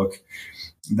flip book.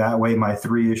 That way my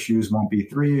 3 issues won't be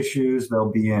 3 issues.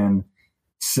 They'll be in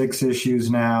 6 issues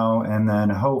now. And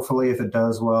then hopefully if it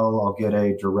does well, I'll get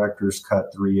a director's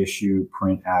cut 3-issue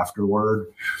print afterward.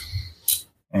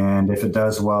 And if it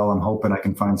does well, I'm hoping I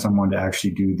can find someone to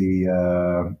actually do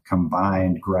the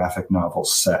combined graphic novel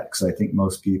set, because I think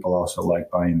most people also like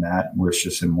buying that, where it's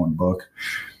just in one book.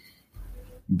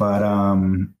 But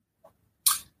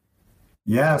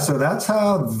yeah, so that's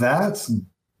how that's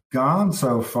gone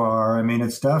so far. I mean,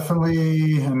 it's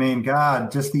definitely, I mean,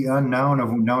 God, just the unknown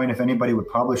of knowing if anybody would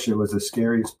publish it was the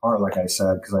scariest part, like I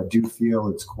said, because I do feel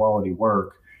it's quality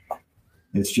work.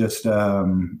 It's just,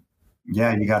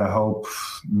 yeah, you got to hope,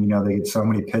 you know, they get so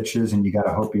many pitches and you got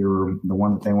to hope you're the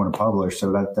one that they want to publish.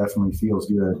 So that definitely feels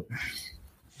good.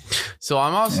 So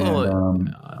I'm also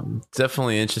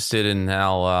definitely interested in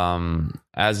how,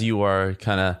 as you are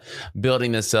kind of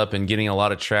building this up and getting a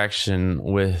lot of traction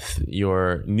with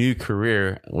your new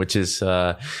career, which is,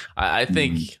 I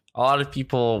think a lot of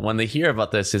people, when they hear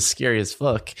about this, it's scary as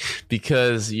fuck,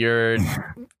 because you're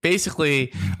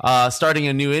basically starting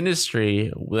a new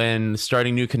industry and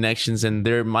starting new connections, and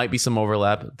there might be some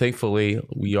overlap. Thankfully,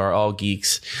 we are all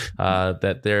geeks,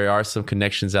 that there are some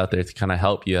connections out there to kind of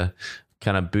help you,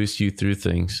 kind of boost you through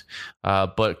things.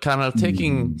 But kind of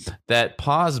taking that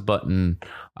pause button,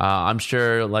 I'm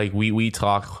sure like we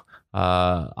talk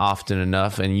often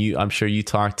enough, and I'm sure you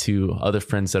talk to other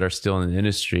friends that are still in the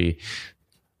industry.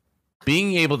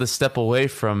 Being able to step away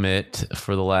from it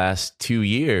for the last 2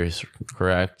 years,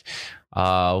 correct?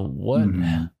 What?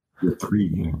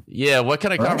 3. Yeah, what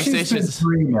kind of conversations?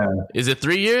 3 now. Is it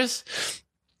 3 years?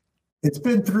 It's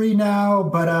been 3 now,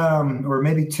 but or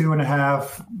maybe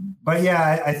 2.5. But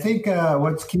yeah, I think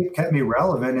what's kept me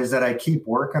relevant is that I keep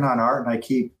working on art and I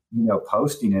keep, you know,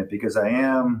 posting it, because I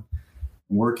am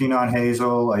working on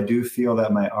Hazel. I do feel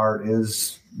that my art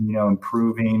is, you know,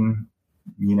 improving,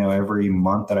 you know, every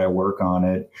month that I work on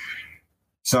it.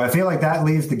 So I feel like that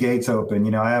leaves the gates open.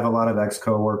 You know, I have a lot of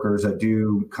ex-coworkers that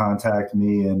do contact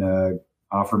me and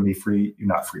offer me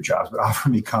not free jobs, but offer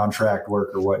me contract work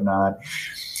or whatnot.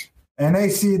 And they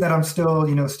see that I'm still,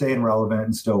 you know, staying relevant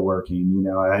and still working. You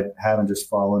know, I haven't just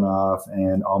fallen off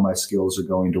and all my skills are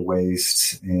going to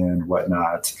waste and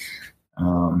whatnot.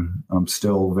 I'm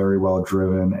still very well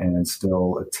driven and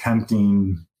still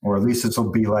attempting, or at least this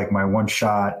will be like my one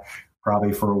shot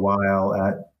probably for a while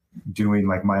at doing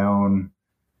like my own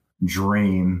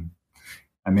dream.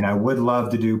 I mean, I would love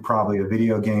to do probably a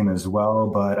video game as well,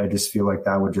 but I just feel like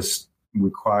that would just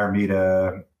require me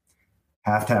to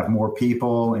have more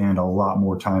people and a lot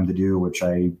more time to do, which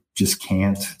I just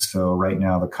can't. So right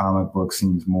now the comic book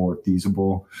seems more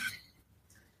feasible.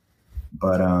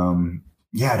 But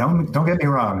yeah, don't get me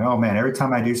wrong. Oh man, every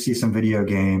time I do see some video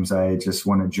games, I just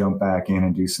want to jump back in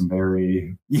and do some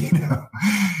very,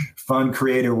 fun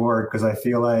creative work, because I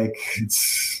feel like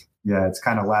it's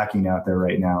kind of lacking out there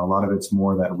right now. A lot of it's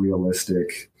more that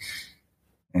realistic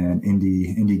and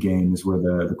indie games where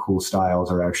the cool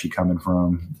styles are actually coming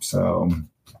from. So,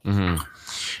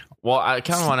 Well, I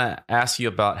kind of want to ask you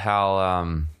about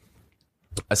how,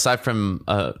 aside from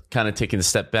kind of taking a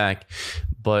step back,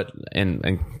 but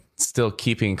and still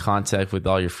keeping in contact with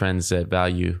all your friends that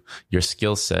value your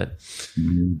skill set,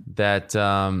 that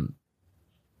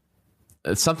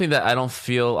it's something that I don't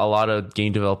feel a lot of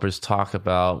game developers talk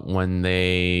about when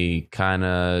they kind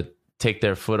of take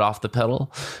their foot off the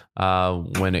pedal,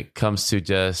 when it comes to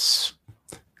just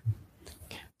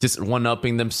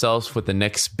one-upping themselves with the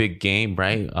next big game,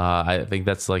 right? I think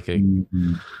that's like a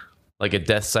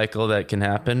death cycle that can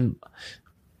happen.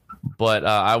 But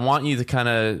I want you to kind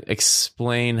of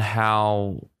explain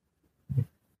how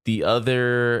the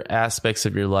other aspects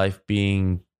of your life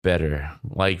being better,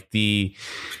 like the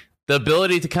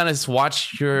ability to kind of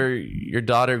watch your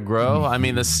daughter grow. I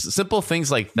mean, the simple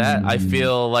things like that, I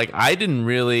feel like I didn't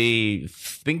really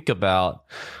think about.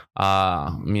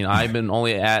 I mean, I've been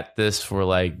only at this for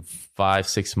like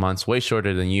 5-6 months, way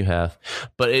shorter than you have,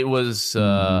 but it was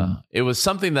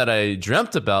something that I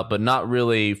dreamt about, but not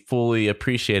really fully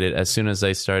appreciated as soon as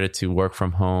I started to work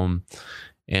from home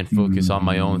and focus on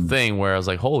my own thing, where I was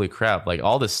like, holy crap, like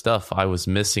all this stuff I was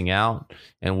missing out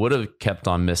and would have kept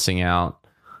on missing out.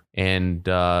 And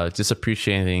just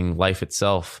appreciating life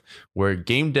itself, where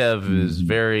game dev is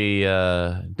very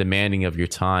demanding of your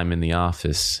time in the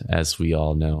office, as we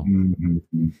all know.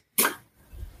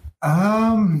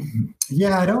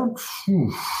 Yeah,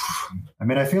 I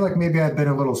mean, I feel like maybe I've been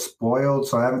a little spoiled,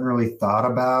 so I haven't really thought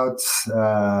about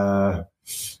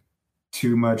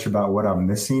too much about what I'm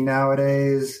missing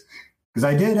nowadays. Because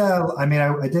I did,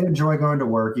 I did enjoy going to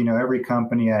work. Every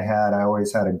company I had, I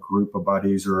always had a group of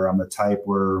buddies, or I'm the type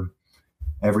where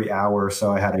every hour or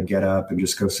so I had to get up and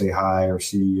just go say hi or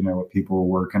see, what people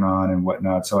were working on and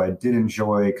whatnot. So I did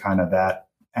enjoy kind of that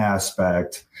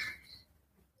aspect,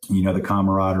 the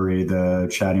camaraderie, the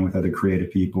chatting with other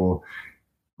creative people.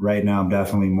 Right now, I'm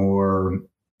definitely more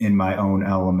in my own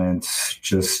element,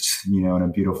 just, in a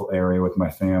beautiful area with my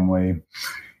family.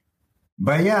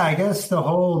 But yeah, I guess the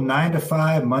whole 9 to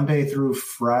 5, Monday through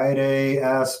Friday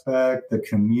aspect, the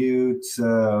commute,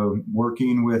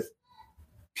 working with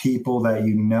people that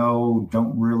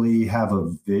don't really have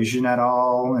a vision at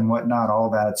all and whatnot,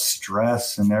 all that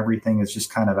stress and everything is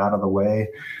just kind of out of the way.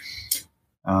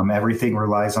 Everything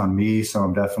relies on me, so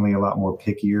I'm definitely a lot more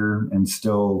pickier and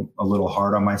still a little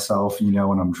hard on myself, when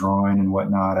I'm drawing and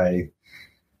whatnot.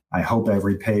 I hope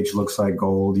every page looks like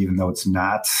gold, even though it's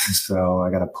not. So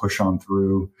I got to push on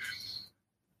through.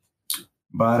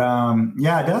 But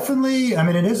yeah, definitely. I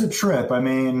mean, it is a trip. I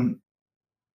mean,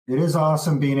 it is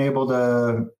awesome being able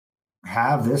to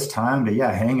have this time to,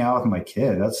 hang out with my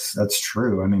kid. That's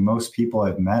true. I mean, most people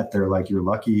I've met, they're like, you're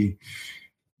lucky.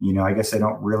 I guess I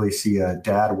don't really see a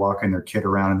dad walking their kid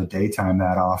around in the daytime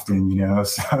that often,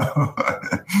 so.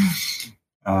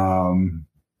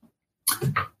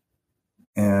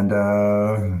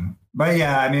 But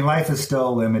yeah, I mean, life is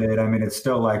still limited. I mean, it's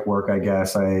still like work, I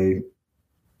guess,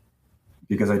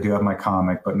 because I do have my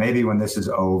comic, but maybe when this is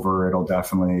over, it'll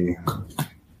definitely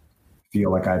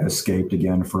feel like I've escaped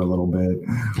again for a little bit.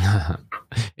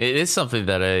 It is something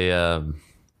that I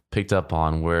picked up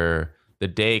on, where the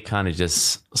day kind of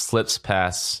just slips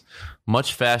past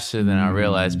much faster than I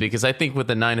realized, because I think with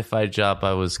the 9 to 5 job,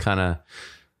 I was kind of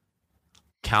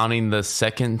counting the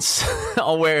seconds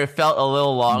where it felt a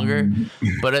little longer.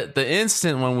 But at the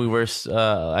instant when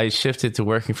I shifted to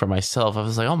working for myself, I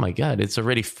was like, oh my God, it's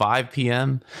already 5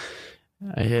 p.m.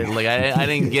 I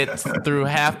didn't get through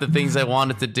half the things I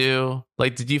wanted to do.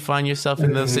 Like, did you find yourself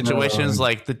in those situations?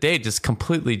 Like the day just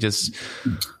completely just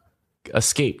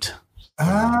escaped.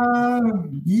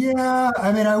 Yeah.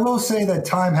 I mean, I will say that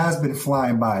time has been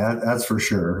flying by. That's for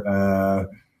sure.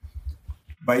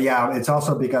 But yeah, it's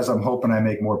also because I'm hoping I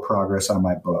make more progress on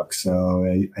my book. So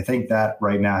I think that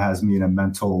right now has me in a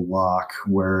mental lock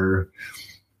where,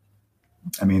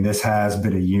 I mean, this has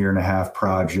been a 1.5-year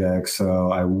project.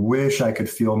 So I wish I could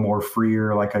feel more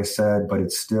freer, like I said, but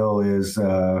it still is.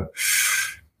 I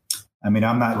mean,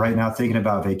 I'm not right now thinking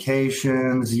about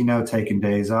vacations, taking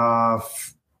days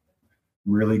off.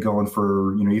 really going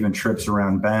for, even trips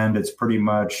around Bend. It's pretty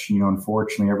much,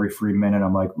 unfortunately every free minute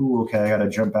I'm like, ooh, okay, I got to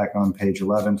jump back on page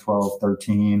 11, 12,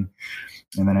 13,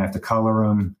 and then I have to color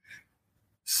them.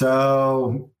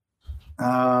 So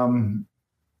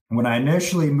when I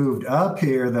initially moved up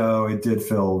here, though, it did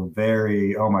feel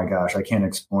very, oh my gosh, I can't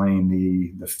explain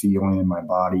the feeling in my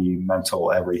body,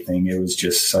 mental, everything. It was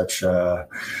just such a,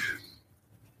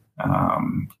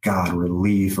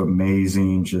 relief,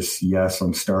 amazing. Just, yes,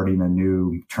 I'm starting a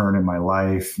new turn in my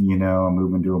life. I'm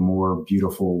moving to a more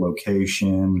beautiful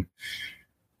location.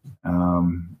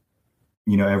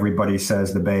 Everybody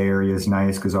says the Bay Area is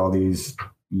nice because all these,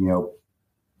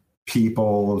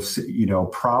 people,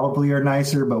 probably are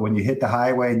nicer, but when you hit the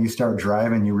highway and you start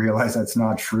driving, you realize that's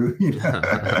not true.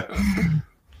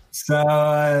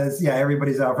 So,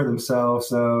 everybody's out for themselves.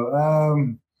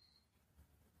 So,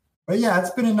 but yeah,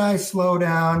 it's been a nice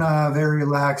slowdown, very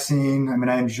relaxing. I mean,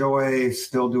 I enjoy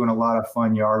still doing a lot of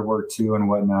fun yard work too and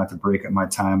whatnot to break up my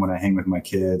time when I hang with my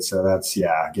kids. So that's,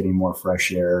 getting more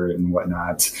fresh air and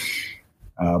whatnot.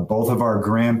 Both of our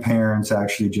grandparents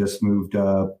actually just moved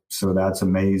up, so that's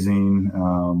amazing.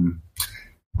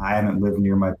 I haven't lived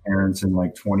near my parents in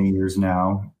like 20 years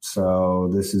now, so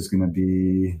this is going to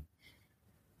be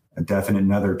a definite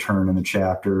another turn in the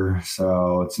chapter.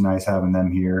 So it's nice having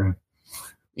them here.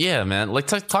 Yeah, man. Like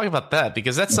talk about that,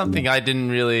 because that's something I didn't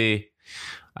really.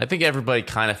 I think everybody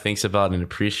kind of thinks about and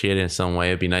appreciate it in some way.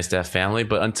 It'd be nice to have family,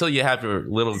 but until you have your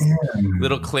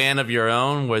little clan of your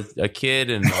own with a kid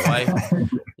and a wife,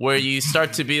 where you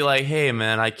start to be like, hey,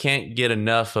 man, I can't get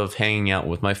enough of hanging out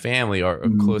with my family or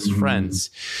close friends.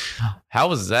 How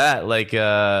was that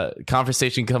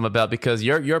conversation come about? Because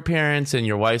your parents and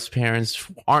your wife's parents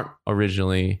aren't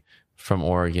originally from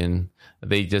Oregon.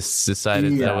 They just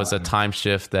decided that was a time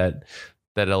shift that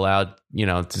allowed,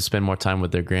 to spend more time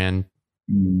with their grandchildren.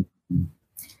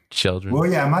 Well,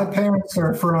 yeah, my parents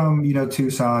are from,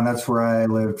 Tucson. That's where I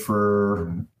lived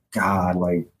for,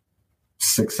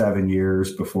 6-7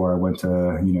 years before I went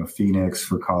to, Phoenix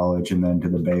for college and then to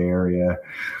the Bay Area.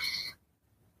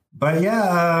 But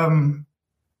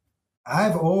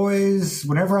I've always,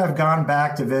 whenever I've gone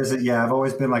back to visit, I've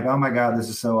always been like, oh my God, this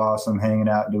is so awesome, hanging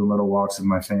out, doing little walks with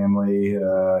my family.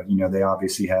 They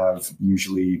obviously have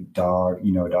usually a dog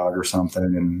or something,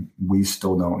 and we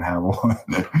still don't have one.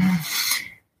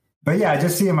 But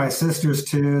just seeing my sisters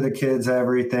too, the kids,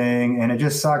 everything. And it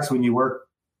just sucks when you work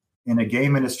in a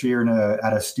game industry or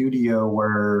at a studio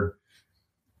where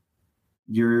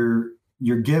you're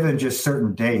given just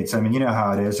certain dates. I mean, you know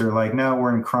how it is. They're like, no,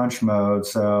 we're in crunch mode,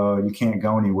 so you can't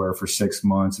go anywhere for 6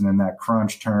 months. And then that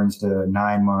crunch turns to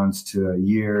 9 months to a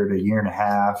year and a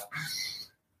half.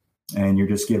 And you're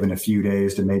just given a few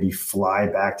days to maybe fly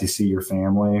back to see your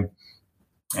family.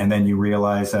 And then you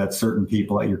realize that certain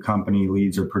people at your company,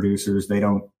 leads or producers, they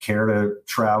don't care to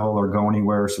travel or go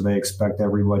anywhere. So they expect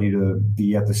everybody to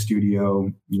be at the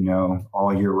studio,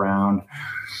 all year round.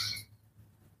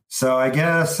 So I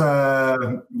guess,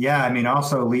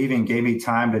 also leaving gave me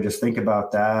time to just think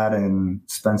about that and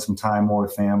spend some time more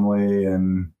with family.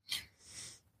 And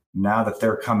now that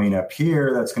they're coming up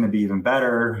here, that's going to be even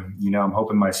better. I'm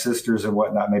hoping my sisters and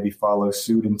whatnot maybe follow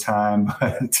suit in time,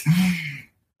 but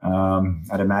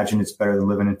I'd imagine it's better than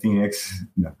living in Phoenix.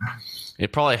 No.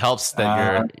 It probably helps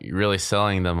that you're really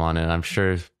selling them on it. I'm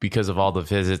sure because of all the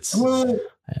visits,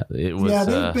 it was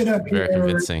they've been up very here,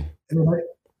 convincing.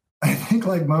 I think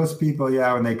like most people,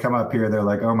 when they come up here, they're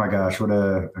like, oh my gosh, what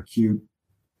a cute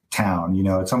town.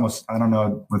 It's almost, I don't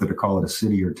know whether to call it a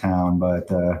city or town, but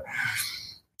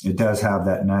it does have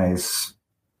that nice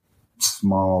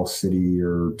small city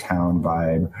or town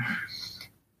vibe.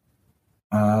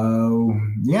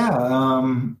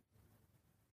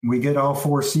 We get all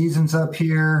 4 seasons up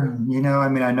here.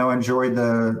 I know I enjoyed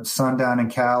the sundown in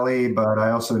Cali, but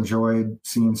I also enjoyed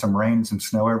seeing some rain and some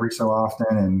snow every so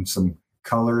often and some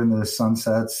color in the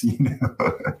sunsets,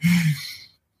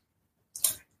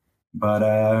 But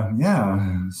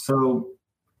so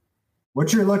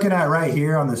what you're looking at right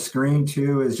here on the screen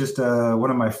too is just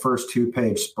one of my first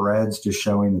 2-page spreads just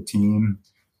showing the team.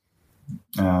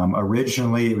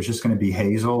 Originally, it was just going to be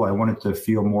Hazel. I wanted to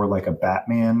feel more like a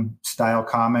Batman style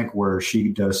comic where she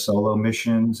does solo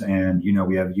missions and,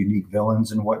 we have unique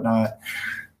villains and whatnot.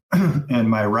 And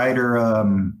my writer,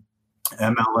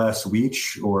 MLS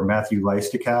Weech, or Matthew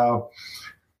Leistokow,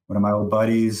 one of my old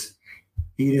buddies,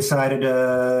 he decided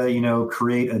to,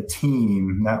 create a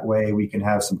team. That way we can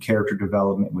have some character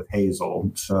development with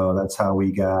Hazel. So that's how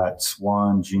we got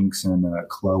Swan, Jinx, and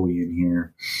Chloe in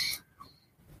here.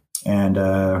 And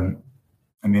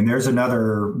I mean, there's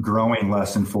another growing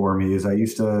lesson for me is I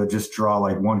used to just draw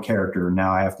like one character.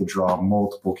 Now I have to draw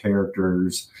multiple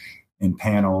characters in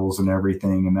panels and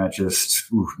everything. And that just,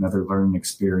 another learning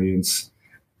experience,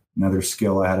 another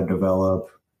skill I had to develop,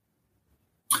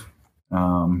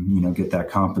 get that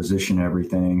composition,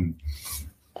 everything.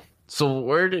 So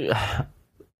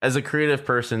as a creative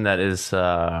person that is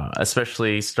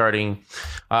especially starting,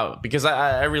 because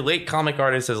I relate comic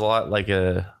artists as a lot like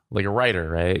a writer,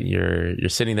 right? You're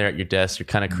sitting there at your desk, you're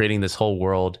kind of creating this whole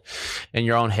world in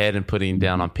your own head and putting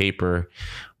down on paper,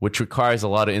 which requires a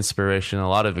lot of inspiration, a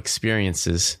lot of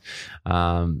experiences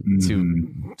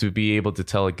to be able to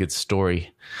tell a good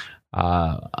story.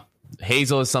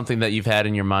 Hazel is something that you've had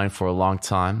in your mind for a long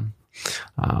time.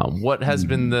 What has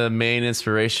been the main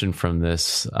inspiration from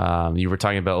this? You were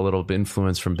talking about a little bit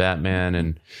influence from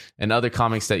Batman and other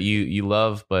comics that you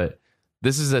love, but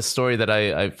this is a story that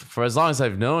I for as long as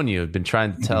I've known you, have been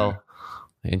trying to tell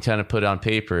and kind of put on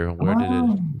paper. Where did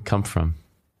it come from?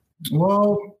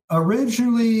 Well,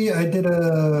 originally I did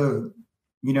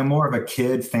more of a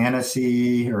kid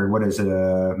fantasy, or what is it,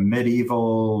 a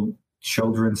medieval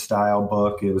children's style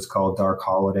book. It was called Dark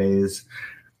Holidays.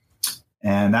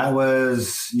 And that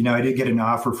was, I did get an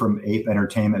offer from Ape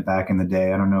Entertainment back in the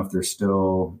day. I don't know if they're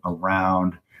still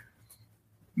around.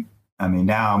 I mean,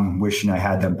 now I'm wishing I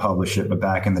had them publish it, but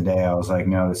back in the day, I was like,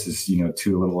 no, this is,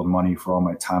 too little of money for all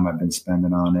my time I've been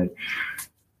spending on it.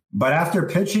 But after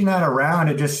pitching that around,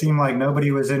 it just seemed like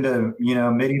nobody was into,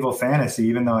 medieval fantasy,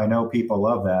 even though I know people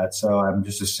love that. So I'm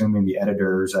just assuming the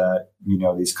editors at,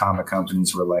 these comic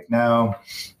companies were like, no.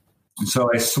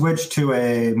 So I switched to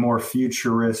a more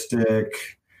futuristic,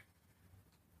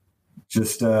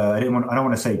 I don't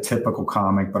want to say typical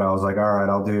comic, but I was like, all right,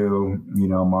 I'll do,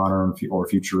 modern or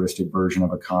futuristic version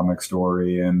of a comic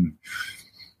story. And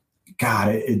God,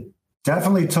 it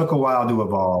definitely took a while to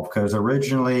evolve, because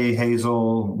originally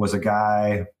Hazel was a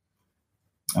guy.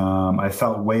 I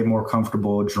felt way more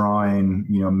comfortable drawing,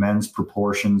 men's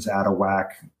proportions out of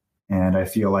whack. And I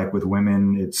feel like with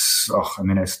women,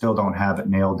 I still don't have it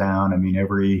nailed down. I mean,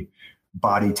 every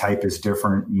body type is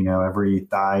different, every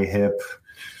thigh, hip,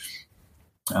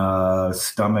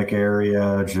 stomach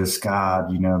area, just God,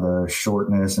 the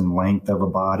shortness and length of a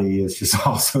body is just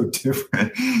also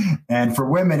different. And for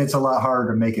women, it's a lot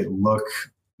harder to make it look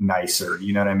nicer.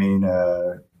 You know what I mean?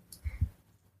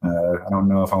 I don't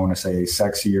know if I want to say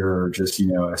sexier or just,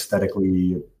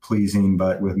 aesthetically pleasing,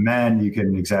 but with men, you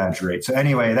can exaggerate. So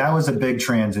anyway, that was a big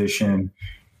transition.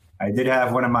 I did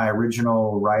have one of my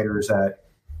original writers that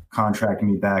contracted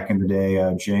me back in the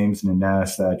day, James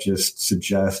Naness, that just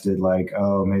suggested like,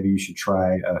 oh, maybe you should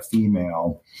try a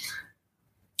female.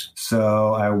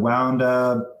 So I wound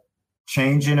up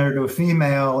changing her to a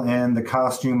female, and the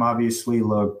costume obviously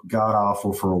looked god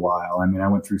awful for a while. I mean, I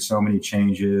went through so many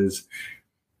changes.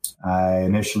 I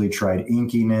initially tried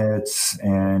inking it,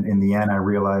 and in the end, I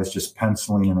realized just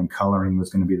penciling and then coloring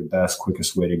was going to be the best,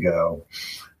 quickest way to go.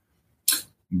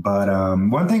 But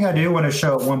one thing I do want to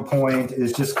show at one point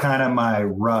is just kind of my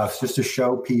roughs, just to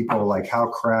show people like how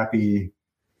crappy, I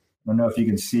don't know if you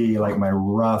can see, like my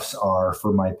roughs are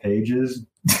for my pages.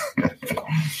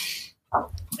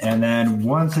 And then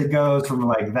once it goes from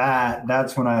like that,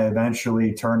 that's when I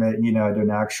eventually turn it, to an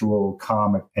actual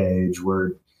comic page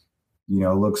where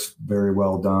looks very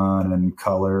well done and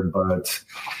colored, but,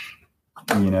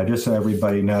 just so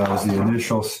everybody knows, the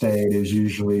initial state is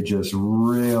usually just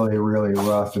really, really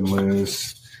rough and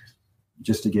loose,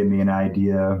 just to give me an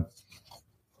idea.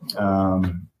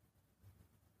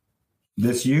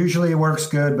 This usually works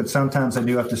good, but sometimes I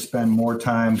do have to spend more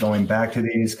time going back to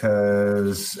these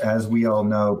because, as we all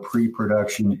know,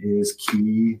 pre-production is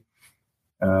key.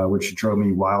 Which drove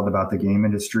me wild about the game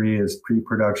industry, is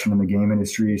pre-production in the game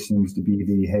industry seems to be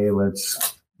the, hey,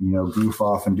 let's, goof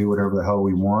off and do whatever the hell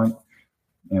we want,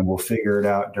 and we'll figure it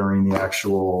out during the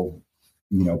actual,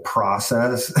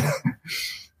 process.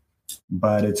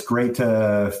 But it's great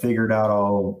to figure it out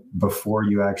all before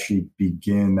you actually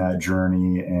begin that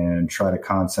journey and try to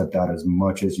concept out as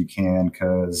much as you can,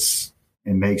 because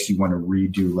it makes you want to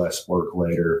redo less work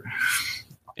later.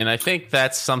 And I think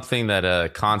that's something that a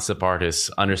concept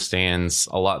artist understands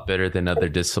a lot better than other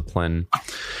discipline,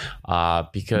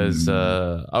 because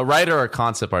a writer or a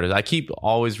concept artist, I keep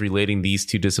always relating these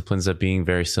two disciplines as being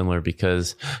very similar,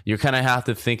 because you kind of have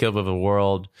to think of a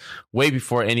world way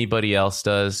before anybody else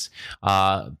does,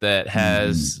 that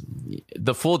has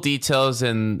the full details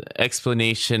and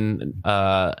explanation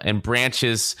and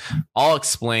branches all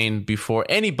explained before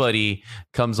anybody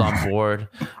comes on board.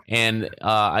 And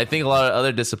I think a lot of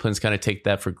other disciplines kind of take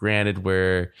that for granted,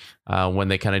 where when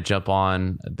they kind of jump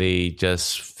on, they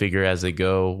just figure as they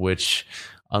go, which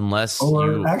unless you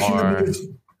are...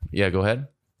 Yeah, go ahead.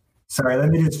 Sorry, let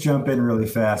me just jump in really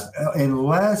fast.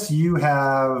 Unless you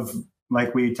have,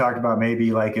 like we talked about,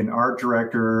 maybe like an art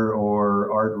director or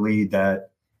art lead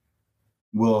that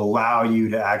will allow you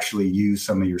to actually use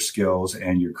some of your skills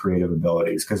and your creative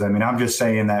abilities. Because I mean, I'm just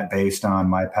saying that based on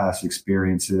my past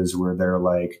experiences where they're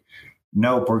like,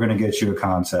 nope, we're going to get you a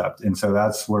concept. And so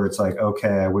that's where it's like, okay,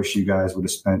 I wish you guys would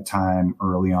have spent time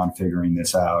early on figuring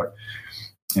this out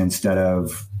instead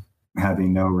of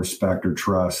having no respect or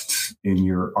trust in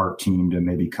your art team to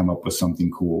maybe come up with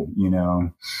something cool, you know?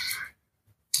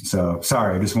 So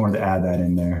sorry, I just wanted to add that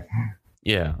in there.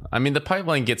 Yeah. I mean, the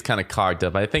pipeline gets kind of cogged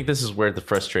up. I think this is where the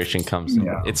frustration comes in.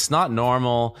 Yeah. It's not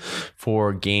normal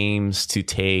for games to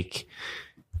take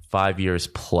 5 years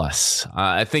plus.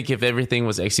 I think if everything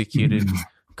was executed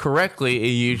correctly,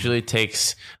 it usually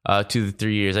takes 2 to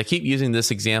 3 years. I keep using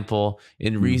this example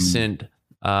in recent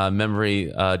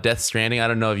memory, Death Stranding. I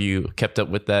don't know if you kept up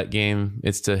with that game.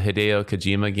 It's the Hideo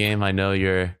Kojima game. I know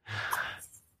you're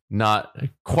not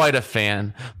quite a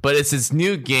fan, but it's his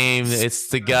new game. It's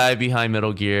the guy behind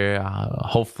Metal Gear.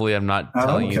 Hopefully I'm not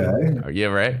telling you. Yeah,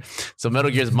 right. So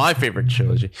Metal Gear is my favorite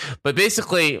trilogy, but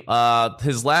basically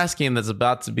his last game that's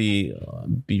about to be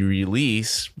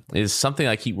released is something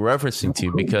I keep referencing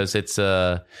to because it's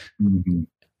a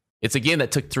game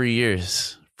that took 3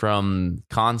 years from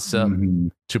concept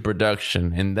to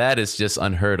production, and that is just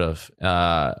unheard of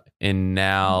in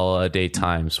nowadays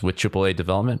times with AAA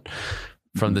development.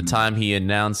 From the time he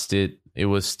announced it, it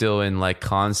was still in like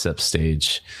concept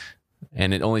stage,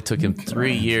 and it only took him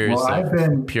 3 years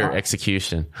of pure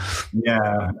execution.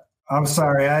 Yeah, I'm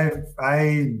sorry.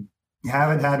 I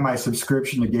haven't had my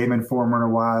subscription to Game Informer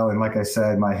in a while, and like I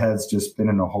said, my head's just been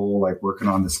in a hole, like working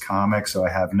on this comic, so I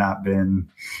have not been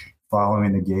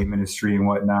following the game industry and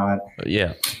whatnot.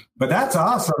 Yeah. But that's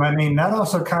awesome. I mean, that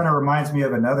also kind of reminds me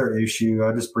of another issue.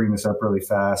 I'll just bring this up really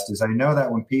fast. Is I know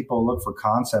that when people look for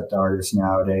concept artists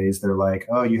nowadays, they're like,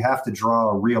 oh, you have to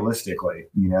draw realistically.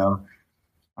 You know,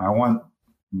 I want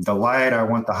the light. I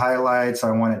want the highlights.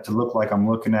 I want it to look like I'm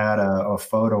looking at a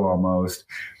photo almost.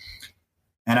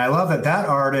 And I love that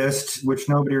artist, which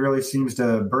nobody really seems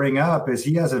to bring up, is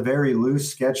he has a very loose,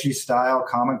 sketchy style,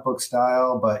 comic book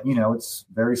style, but, you know, it's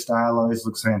very stylized,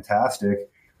 looks fantastic.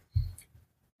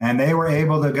 And they were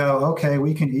able to go, okay,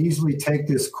 we can easily take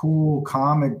this cool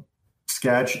comic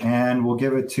sketch and we'll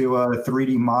give it to a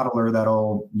 3D modeler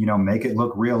that'll, you know, make it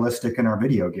look realistic in our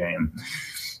video game.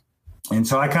 And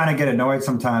so I kind of get annoyed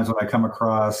sometimes when I come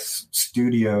across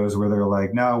studios where they're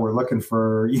like, no, we're looking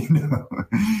for, you know,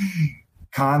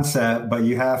 concept, but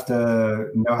you have to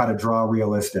know how to draw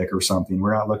realistic or something.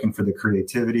 We're not looking for the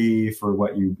creativity for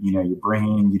what you're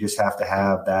bringing. You just have to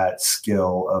have that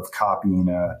skill of copying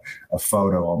a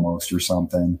photo almost or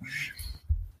something.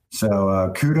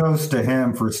 So kudos to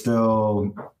him for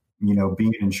still, you know,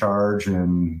 being in charge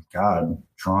and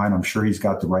trying. I'm sure he's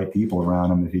got the right people around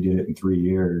him if he did it in 3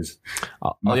 years.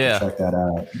 Yeah. Check that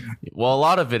out. Well, a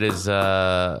lot of it is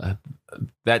that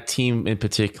team in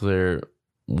particular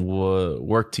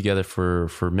worked together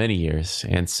for many years,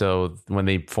 and so when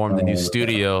they formed the new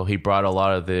studio, he brought a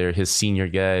lot of his senior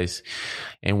guys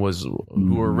and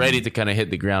who were ready to kind of hit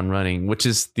the ground running, which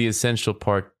is the essential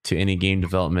part to any game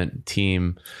development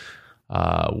team,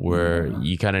 where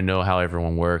you kind of know how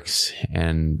everyone works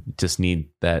and just need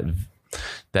that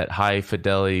high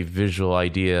fidelity visual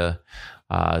idea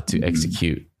to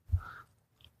execute.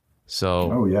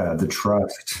 So the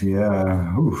trust.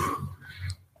 Oof.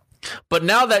 But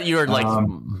now that you're like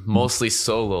mostly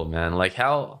solo, man, like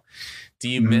how do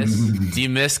you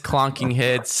miss clonking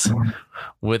heads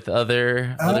with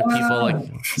other people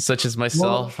like such as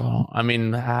myself? Well, I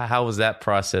mean, how was that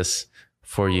process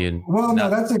for you? Well, no,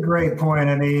 that's a great point.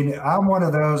 I mean, I'm one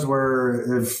of those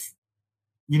where if,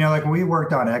 you know, like when we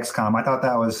worked on XCOM, I thought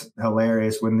that was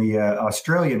hilarious when the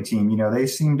Australian team, you know, they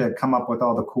seemed to come up with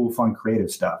all the cool, fun,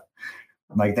 creative stuff.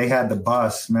 Like they had the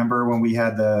bus. Remember when we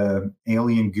had the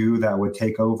alien goo that would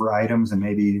take over items and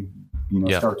maybe, you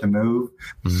know, start to move?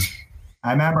 Mm-hmm.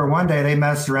 I remember one day they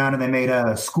messed around and they made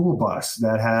a school bus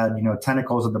that had, you know,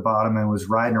 tentacles at the bottom and was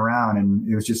riding around. And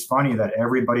it was just funny that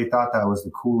everybody thought that was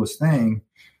the coolest thing.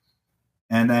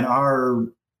 And then our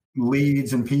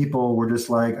leads and people were just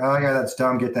like, oh, yeah, that's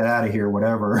dumb. Get that out of here,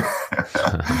 whatever.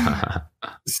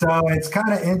 So it's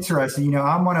kind of interesting. You know,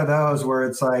 I'm one of those where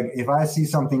it's like, if I see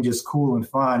something just cool and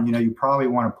fun, you know, you probably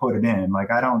want to put it in. Like,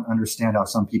 I don't understand how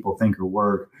some people think or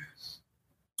work.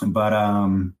 But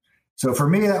so for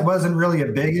me, that wasn't really a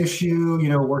big issue, you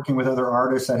know, working with other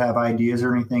artists that have ideas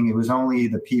or anything. It was only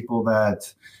the people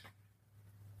that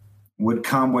would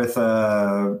come with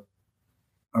a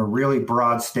really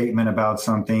broad statement about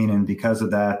something. And because of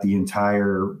that, the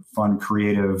entire fun,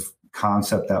 creative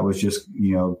concept that was just,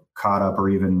 you know, caught up or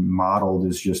even modeled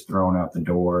is just thrown out the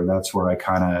door. That's where I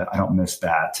don't miss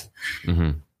that.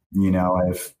 Mm-hmm. You know,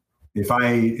 if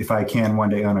I can one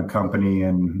day own a company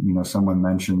and, you know, someone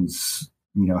mentions,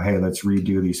 you know, hey, let's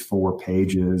redo these 4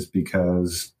 pages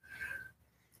because,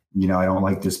 you know, I don't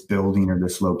like this building or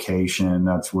this location.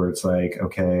 That's where it's like,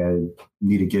 okay, I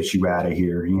need to get you out of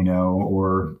here, you know,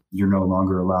 or you're no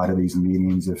longer allowed to these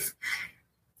meetings if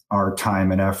our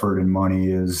time and effort and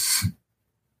money is,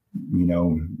 you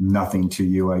know, nothing to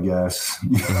you, I guess.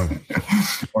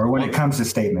 Or when it comes to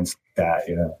statements like that,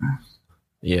 you know.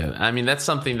 Yeah, I mean, that's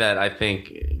something that I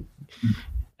think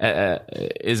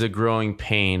is a growing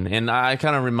pain. And I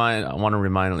kind of want to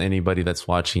remind anybody that's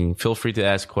watching, feel free to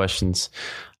ask questions.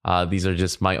 These are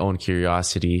just my own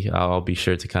curiosity. I'll be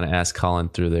sure to kind of ask Colin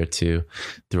through there too,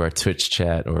 through our Twitch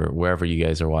chat or wherever you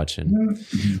guys are watching.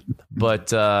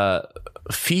 But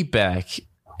feedback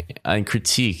and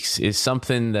critiques is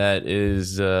something that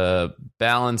is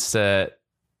balanced that,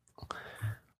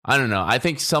 I don't know. I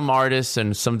think some artists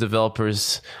and some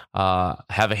developers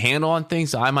have a handle on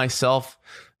things. I myself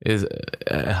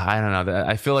I don't know.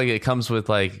 I feel like it comes with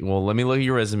like, well, let me look at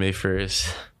your resume first.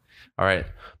 All right.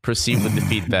 Proceed with the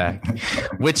feedback,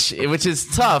 which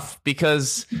is tough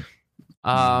because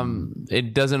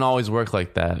it doesn't always work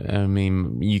like that. I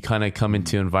mean, you kind of come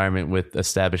into an environment with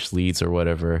established leads or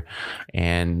whatever,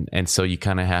 and so you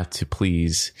kind of have to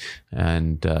please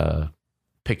and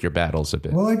pick your battles a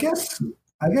bit. Well, I guess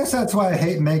that's why I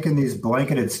hate making these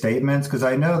blanketed statements, because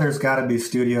I know there's got to be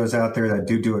studios out there that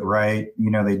do it right. You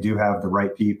know, they do have the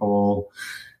right people,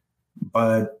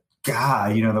 but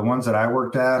God, you know, the ones that I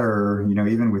worked at, or, you know,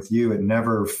 even with you, it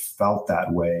never felt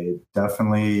that way. It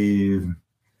definitely,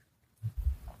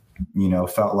 you know,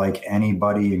 felt like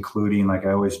anybody, including, like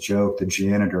I always joke, the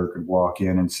janitor could walk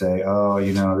in and say, oh,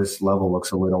 you know, this level looks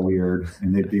a little weird.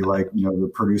 And they'd be like, you know, the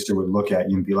producer would look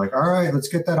at you and be like, all right, let's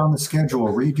get that on the schedule,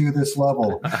 redo this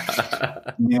level,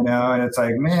 you know, and it's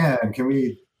like, man, can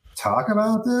we talk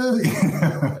about this?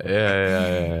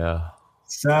 Yeah.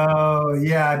 So,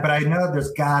 yeah, but I know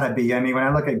there's got to be. I mean, when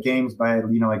I look at games by,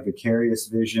 you know, like Vicarious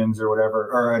Visions or whatever,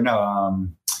 or no,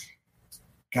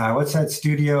 God, what's that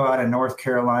studio out of North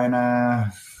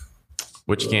Carolina?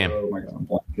 Which game? Oh, my God, I'm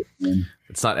blanking.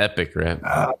 It's not Epic, right?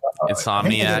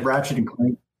 Insomniac. Ratchet and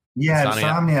Clank. Yeah,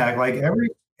 Insomniac. Like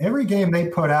every game they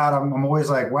put out, I'm always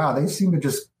like, wow, they seem to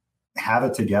just have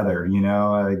it together, you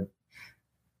know,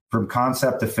 from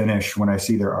concept to finish. When I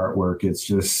see their artwork, it's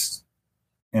just.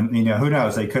 And, you know, who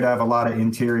knows? They could have a lot of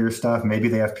interior stuff. Maybe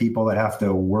they have people that have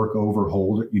to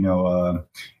hold, you know,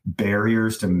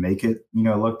 barriers to make it, you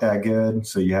know, look that good.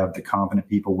 So you have the competent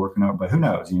people working on it. But who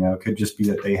knows? You know, it could just be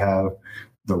that they have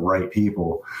the right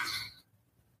people.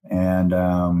 And,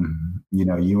 you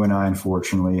know, you and I,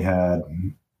 unfortunately, had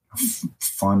a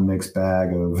fun mixed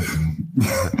bag of.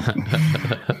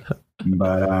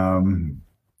 But,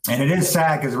 and it is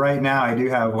sad because right now I do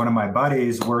have one of my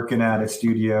buddies working at a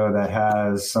studio that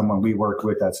has someone we worked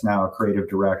with that's now a creative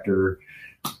director.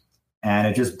 And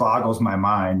it just boggles my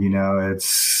mind. You know,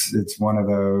 it's one of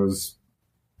those,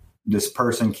 this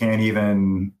person can't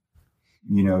even,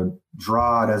 you know,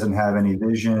 draw, doesn't have any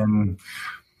vision,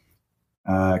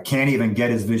 can't even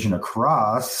get his vision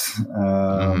across.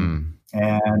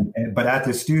 But at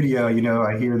the studio, you know,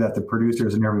 I hear that the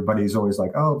producers and everybody's always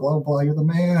like, oh, blah, blah, you're the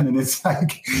man. And it's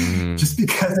like, just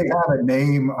because they have a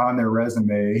name on their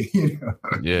resume, you know.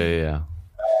 Yeah.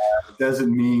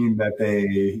 Doesn't mean that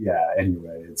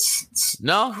anyway,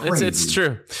 it's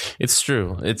true. It's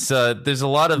true. It's there's a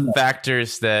lot of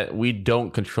factors that we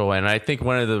don't control. And I think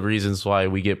one of the reasons why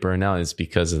we get burned out is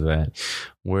because of that.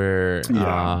 Where,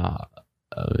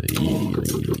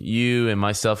 you and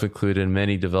myself included,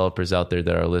 many developers out there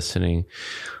that are listening,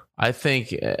 I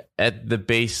think at the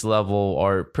base level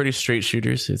are pretty straight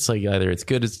shooters. It's like either it's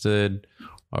good, it's good,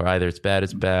 or either it's bad,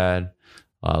 it's bad.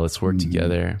 Let's work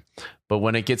together. But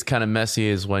when it gets kind of messy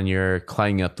is when you're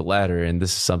climbing up the ladder. And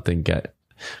this is something that,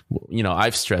 you know,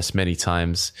 I've stressed many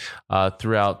times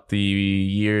throughout the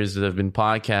years that I've been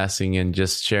podcasting and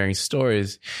just sharing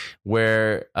stories,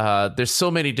 where there's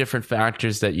so many different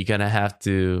factors that you're going to have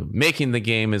to. Making the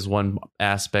game is one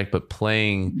aspect, but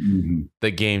playing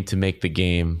the game to make the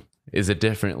game is a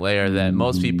different layer that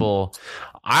most people,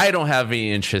 I don't have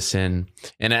any interest in.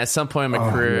 And at some point in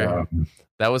my career,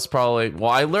 that was probably,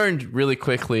 I learned really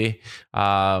quickly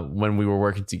when we were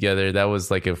working together. That was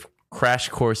like a crash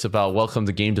course about welcome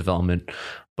to game development.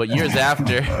 But years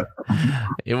after,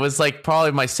 it was like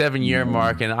probably my 7-year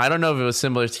mark. And I don't know if it was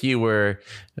similar to you, where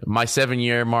my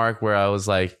 7-year mark, where I was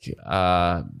like,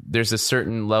 there's a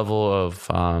certain level of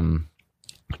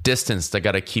distance that I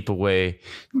got to keep away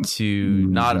to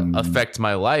not affect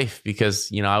my life,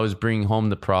 because, I was bringing home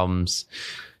the problems,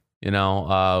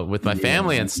 with my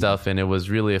family and stuff. And it was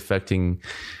really affecting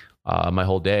my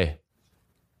whole day.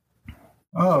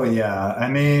 Oh, yeah. I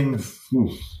mean,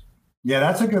 yeah,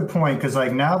 that's a good point. Because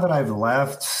like now that I've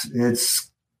left,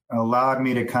 it's allowed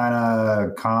me to kind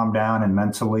of calm down and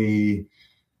mentally,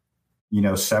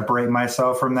 separate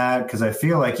myself from that. Because I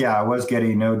feel like, I was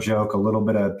getting, no joke, a little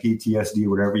bit of PTSD,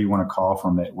 whatever you want to call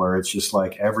from it, where it's just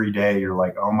like every day you're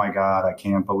like, oh my God, I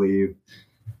can't believe,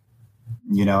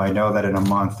 I know that in a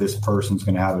month this person's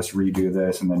going to have us redo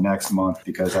this, and the next month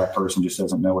because that person just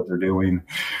doesn't know what they're doing.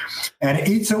 And it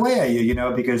eats away at you,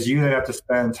 because you have to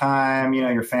spend time,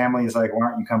 your family is like, why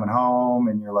aren't you coming home?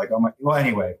 And you're like, oh my, well,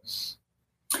 anyway.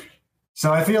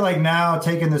 So I feel like now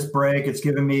taking this break, it's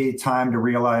given me time to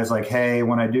realize like, hey,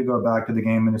 when I do go back to the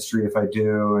game industry, if I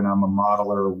do, and I'm a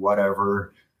modeler or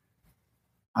whatever,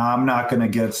 I'm not going to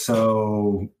get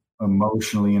so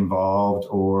emotionally involved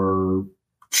or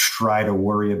try to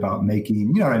worry about making,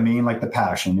 you know what I mean? Like the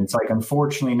passion. It's like,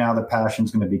 unfortunately now the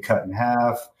passion's going to be cut in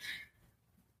half.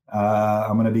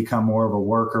 I'm going to become more of a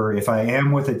worker. If I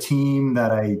am with a team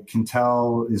that I can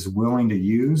tell is willing to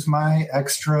use my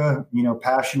extra,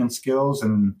 passion and skills,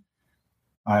 and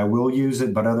I will use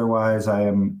it, but otherwise I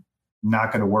am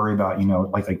not going to worry about,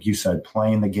 like you said,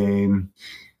 playing the game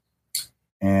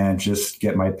and just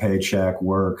get my paycheck,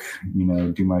 work,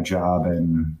 do my job.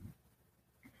 And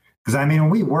because I mean, when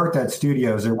we worked at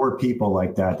studios, there were people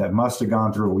like that must have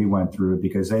gone through what we went through,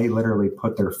 because they literally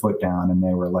put their foot down and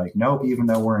they were like, nope, even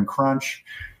though we're in crunch,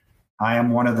 I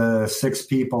am one of the 6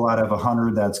 people out of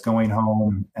 100 that's going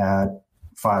home at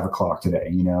 5 o'clock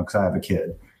today, because I have a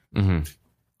kid. Mm-hmm.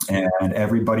 And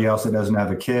everybody else that doesn't have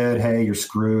a kid, hey, you're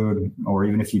screwed. Or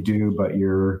even if you do, but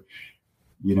you're,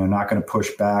 not going to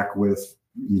push back with,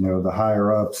 the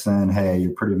higher ups, and hey,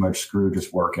 you're pretty much screwed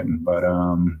just working. But,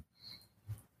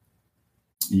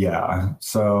 yeah.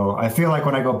 So I feel like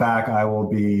when I go back, I will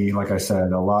be, like I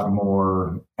said, a lot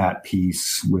more at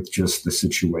peace with just the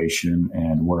situation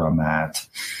and where I'm at.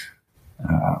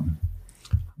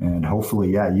 And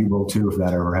hopefully, you will too, if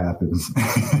that ever happens.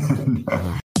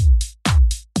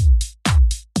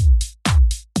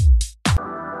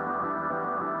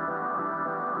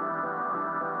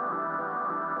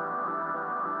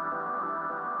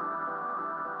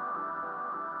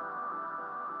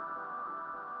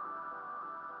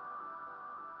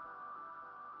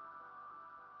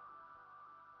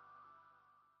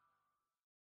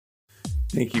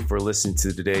 Thank you for listening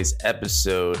to today's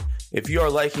episode. If you are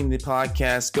liking the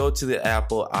podcast, go to the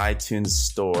Apple iTunes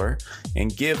store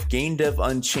and give Game Dev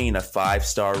Unchained a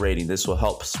 5-star rating. This will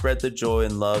help spread the joy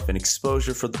and love and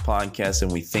exposure for the podcast,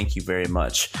 and we thank you very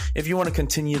much. If you want to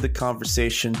continue the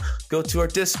conversation, go to our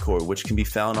Discord, which can be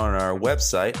found on our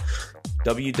website,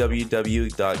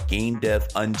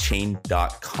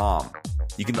 www.gamedevunchained.com.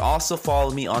 You can also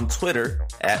follow me on Twitter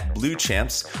at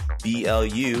BlueChamps,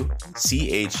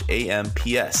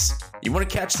 BlueChamps. You want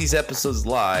to catch these episodes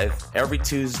live every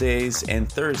Tuesdays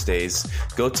and Thursdays,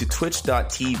 go to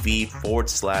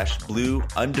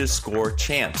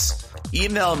twitch.tv/blue_champs.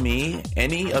 Email me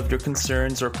any of your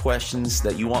concerns or questions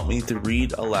that you want me to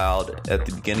read aloud at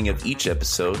the beginning of each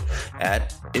episode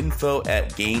at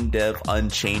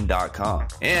info@gamedevunchained.com.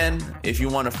 And if you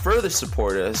want to further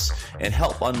support us and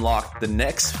help unlock the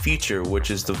next feature,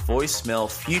 which is the voicemail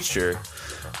feature,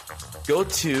 go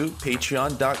to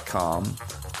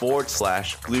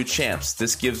patreon.com/BlueChamps.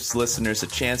 This gives listeners a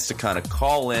chance to kind of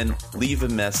call in, leave a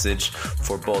message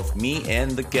for both me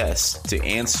and the guests to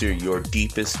answer your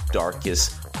deepest,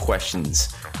 darkest questions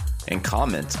and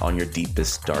comment on your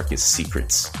deepest, darkest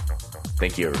secrets.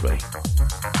 Thank you, everybody.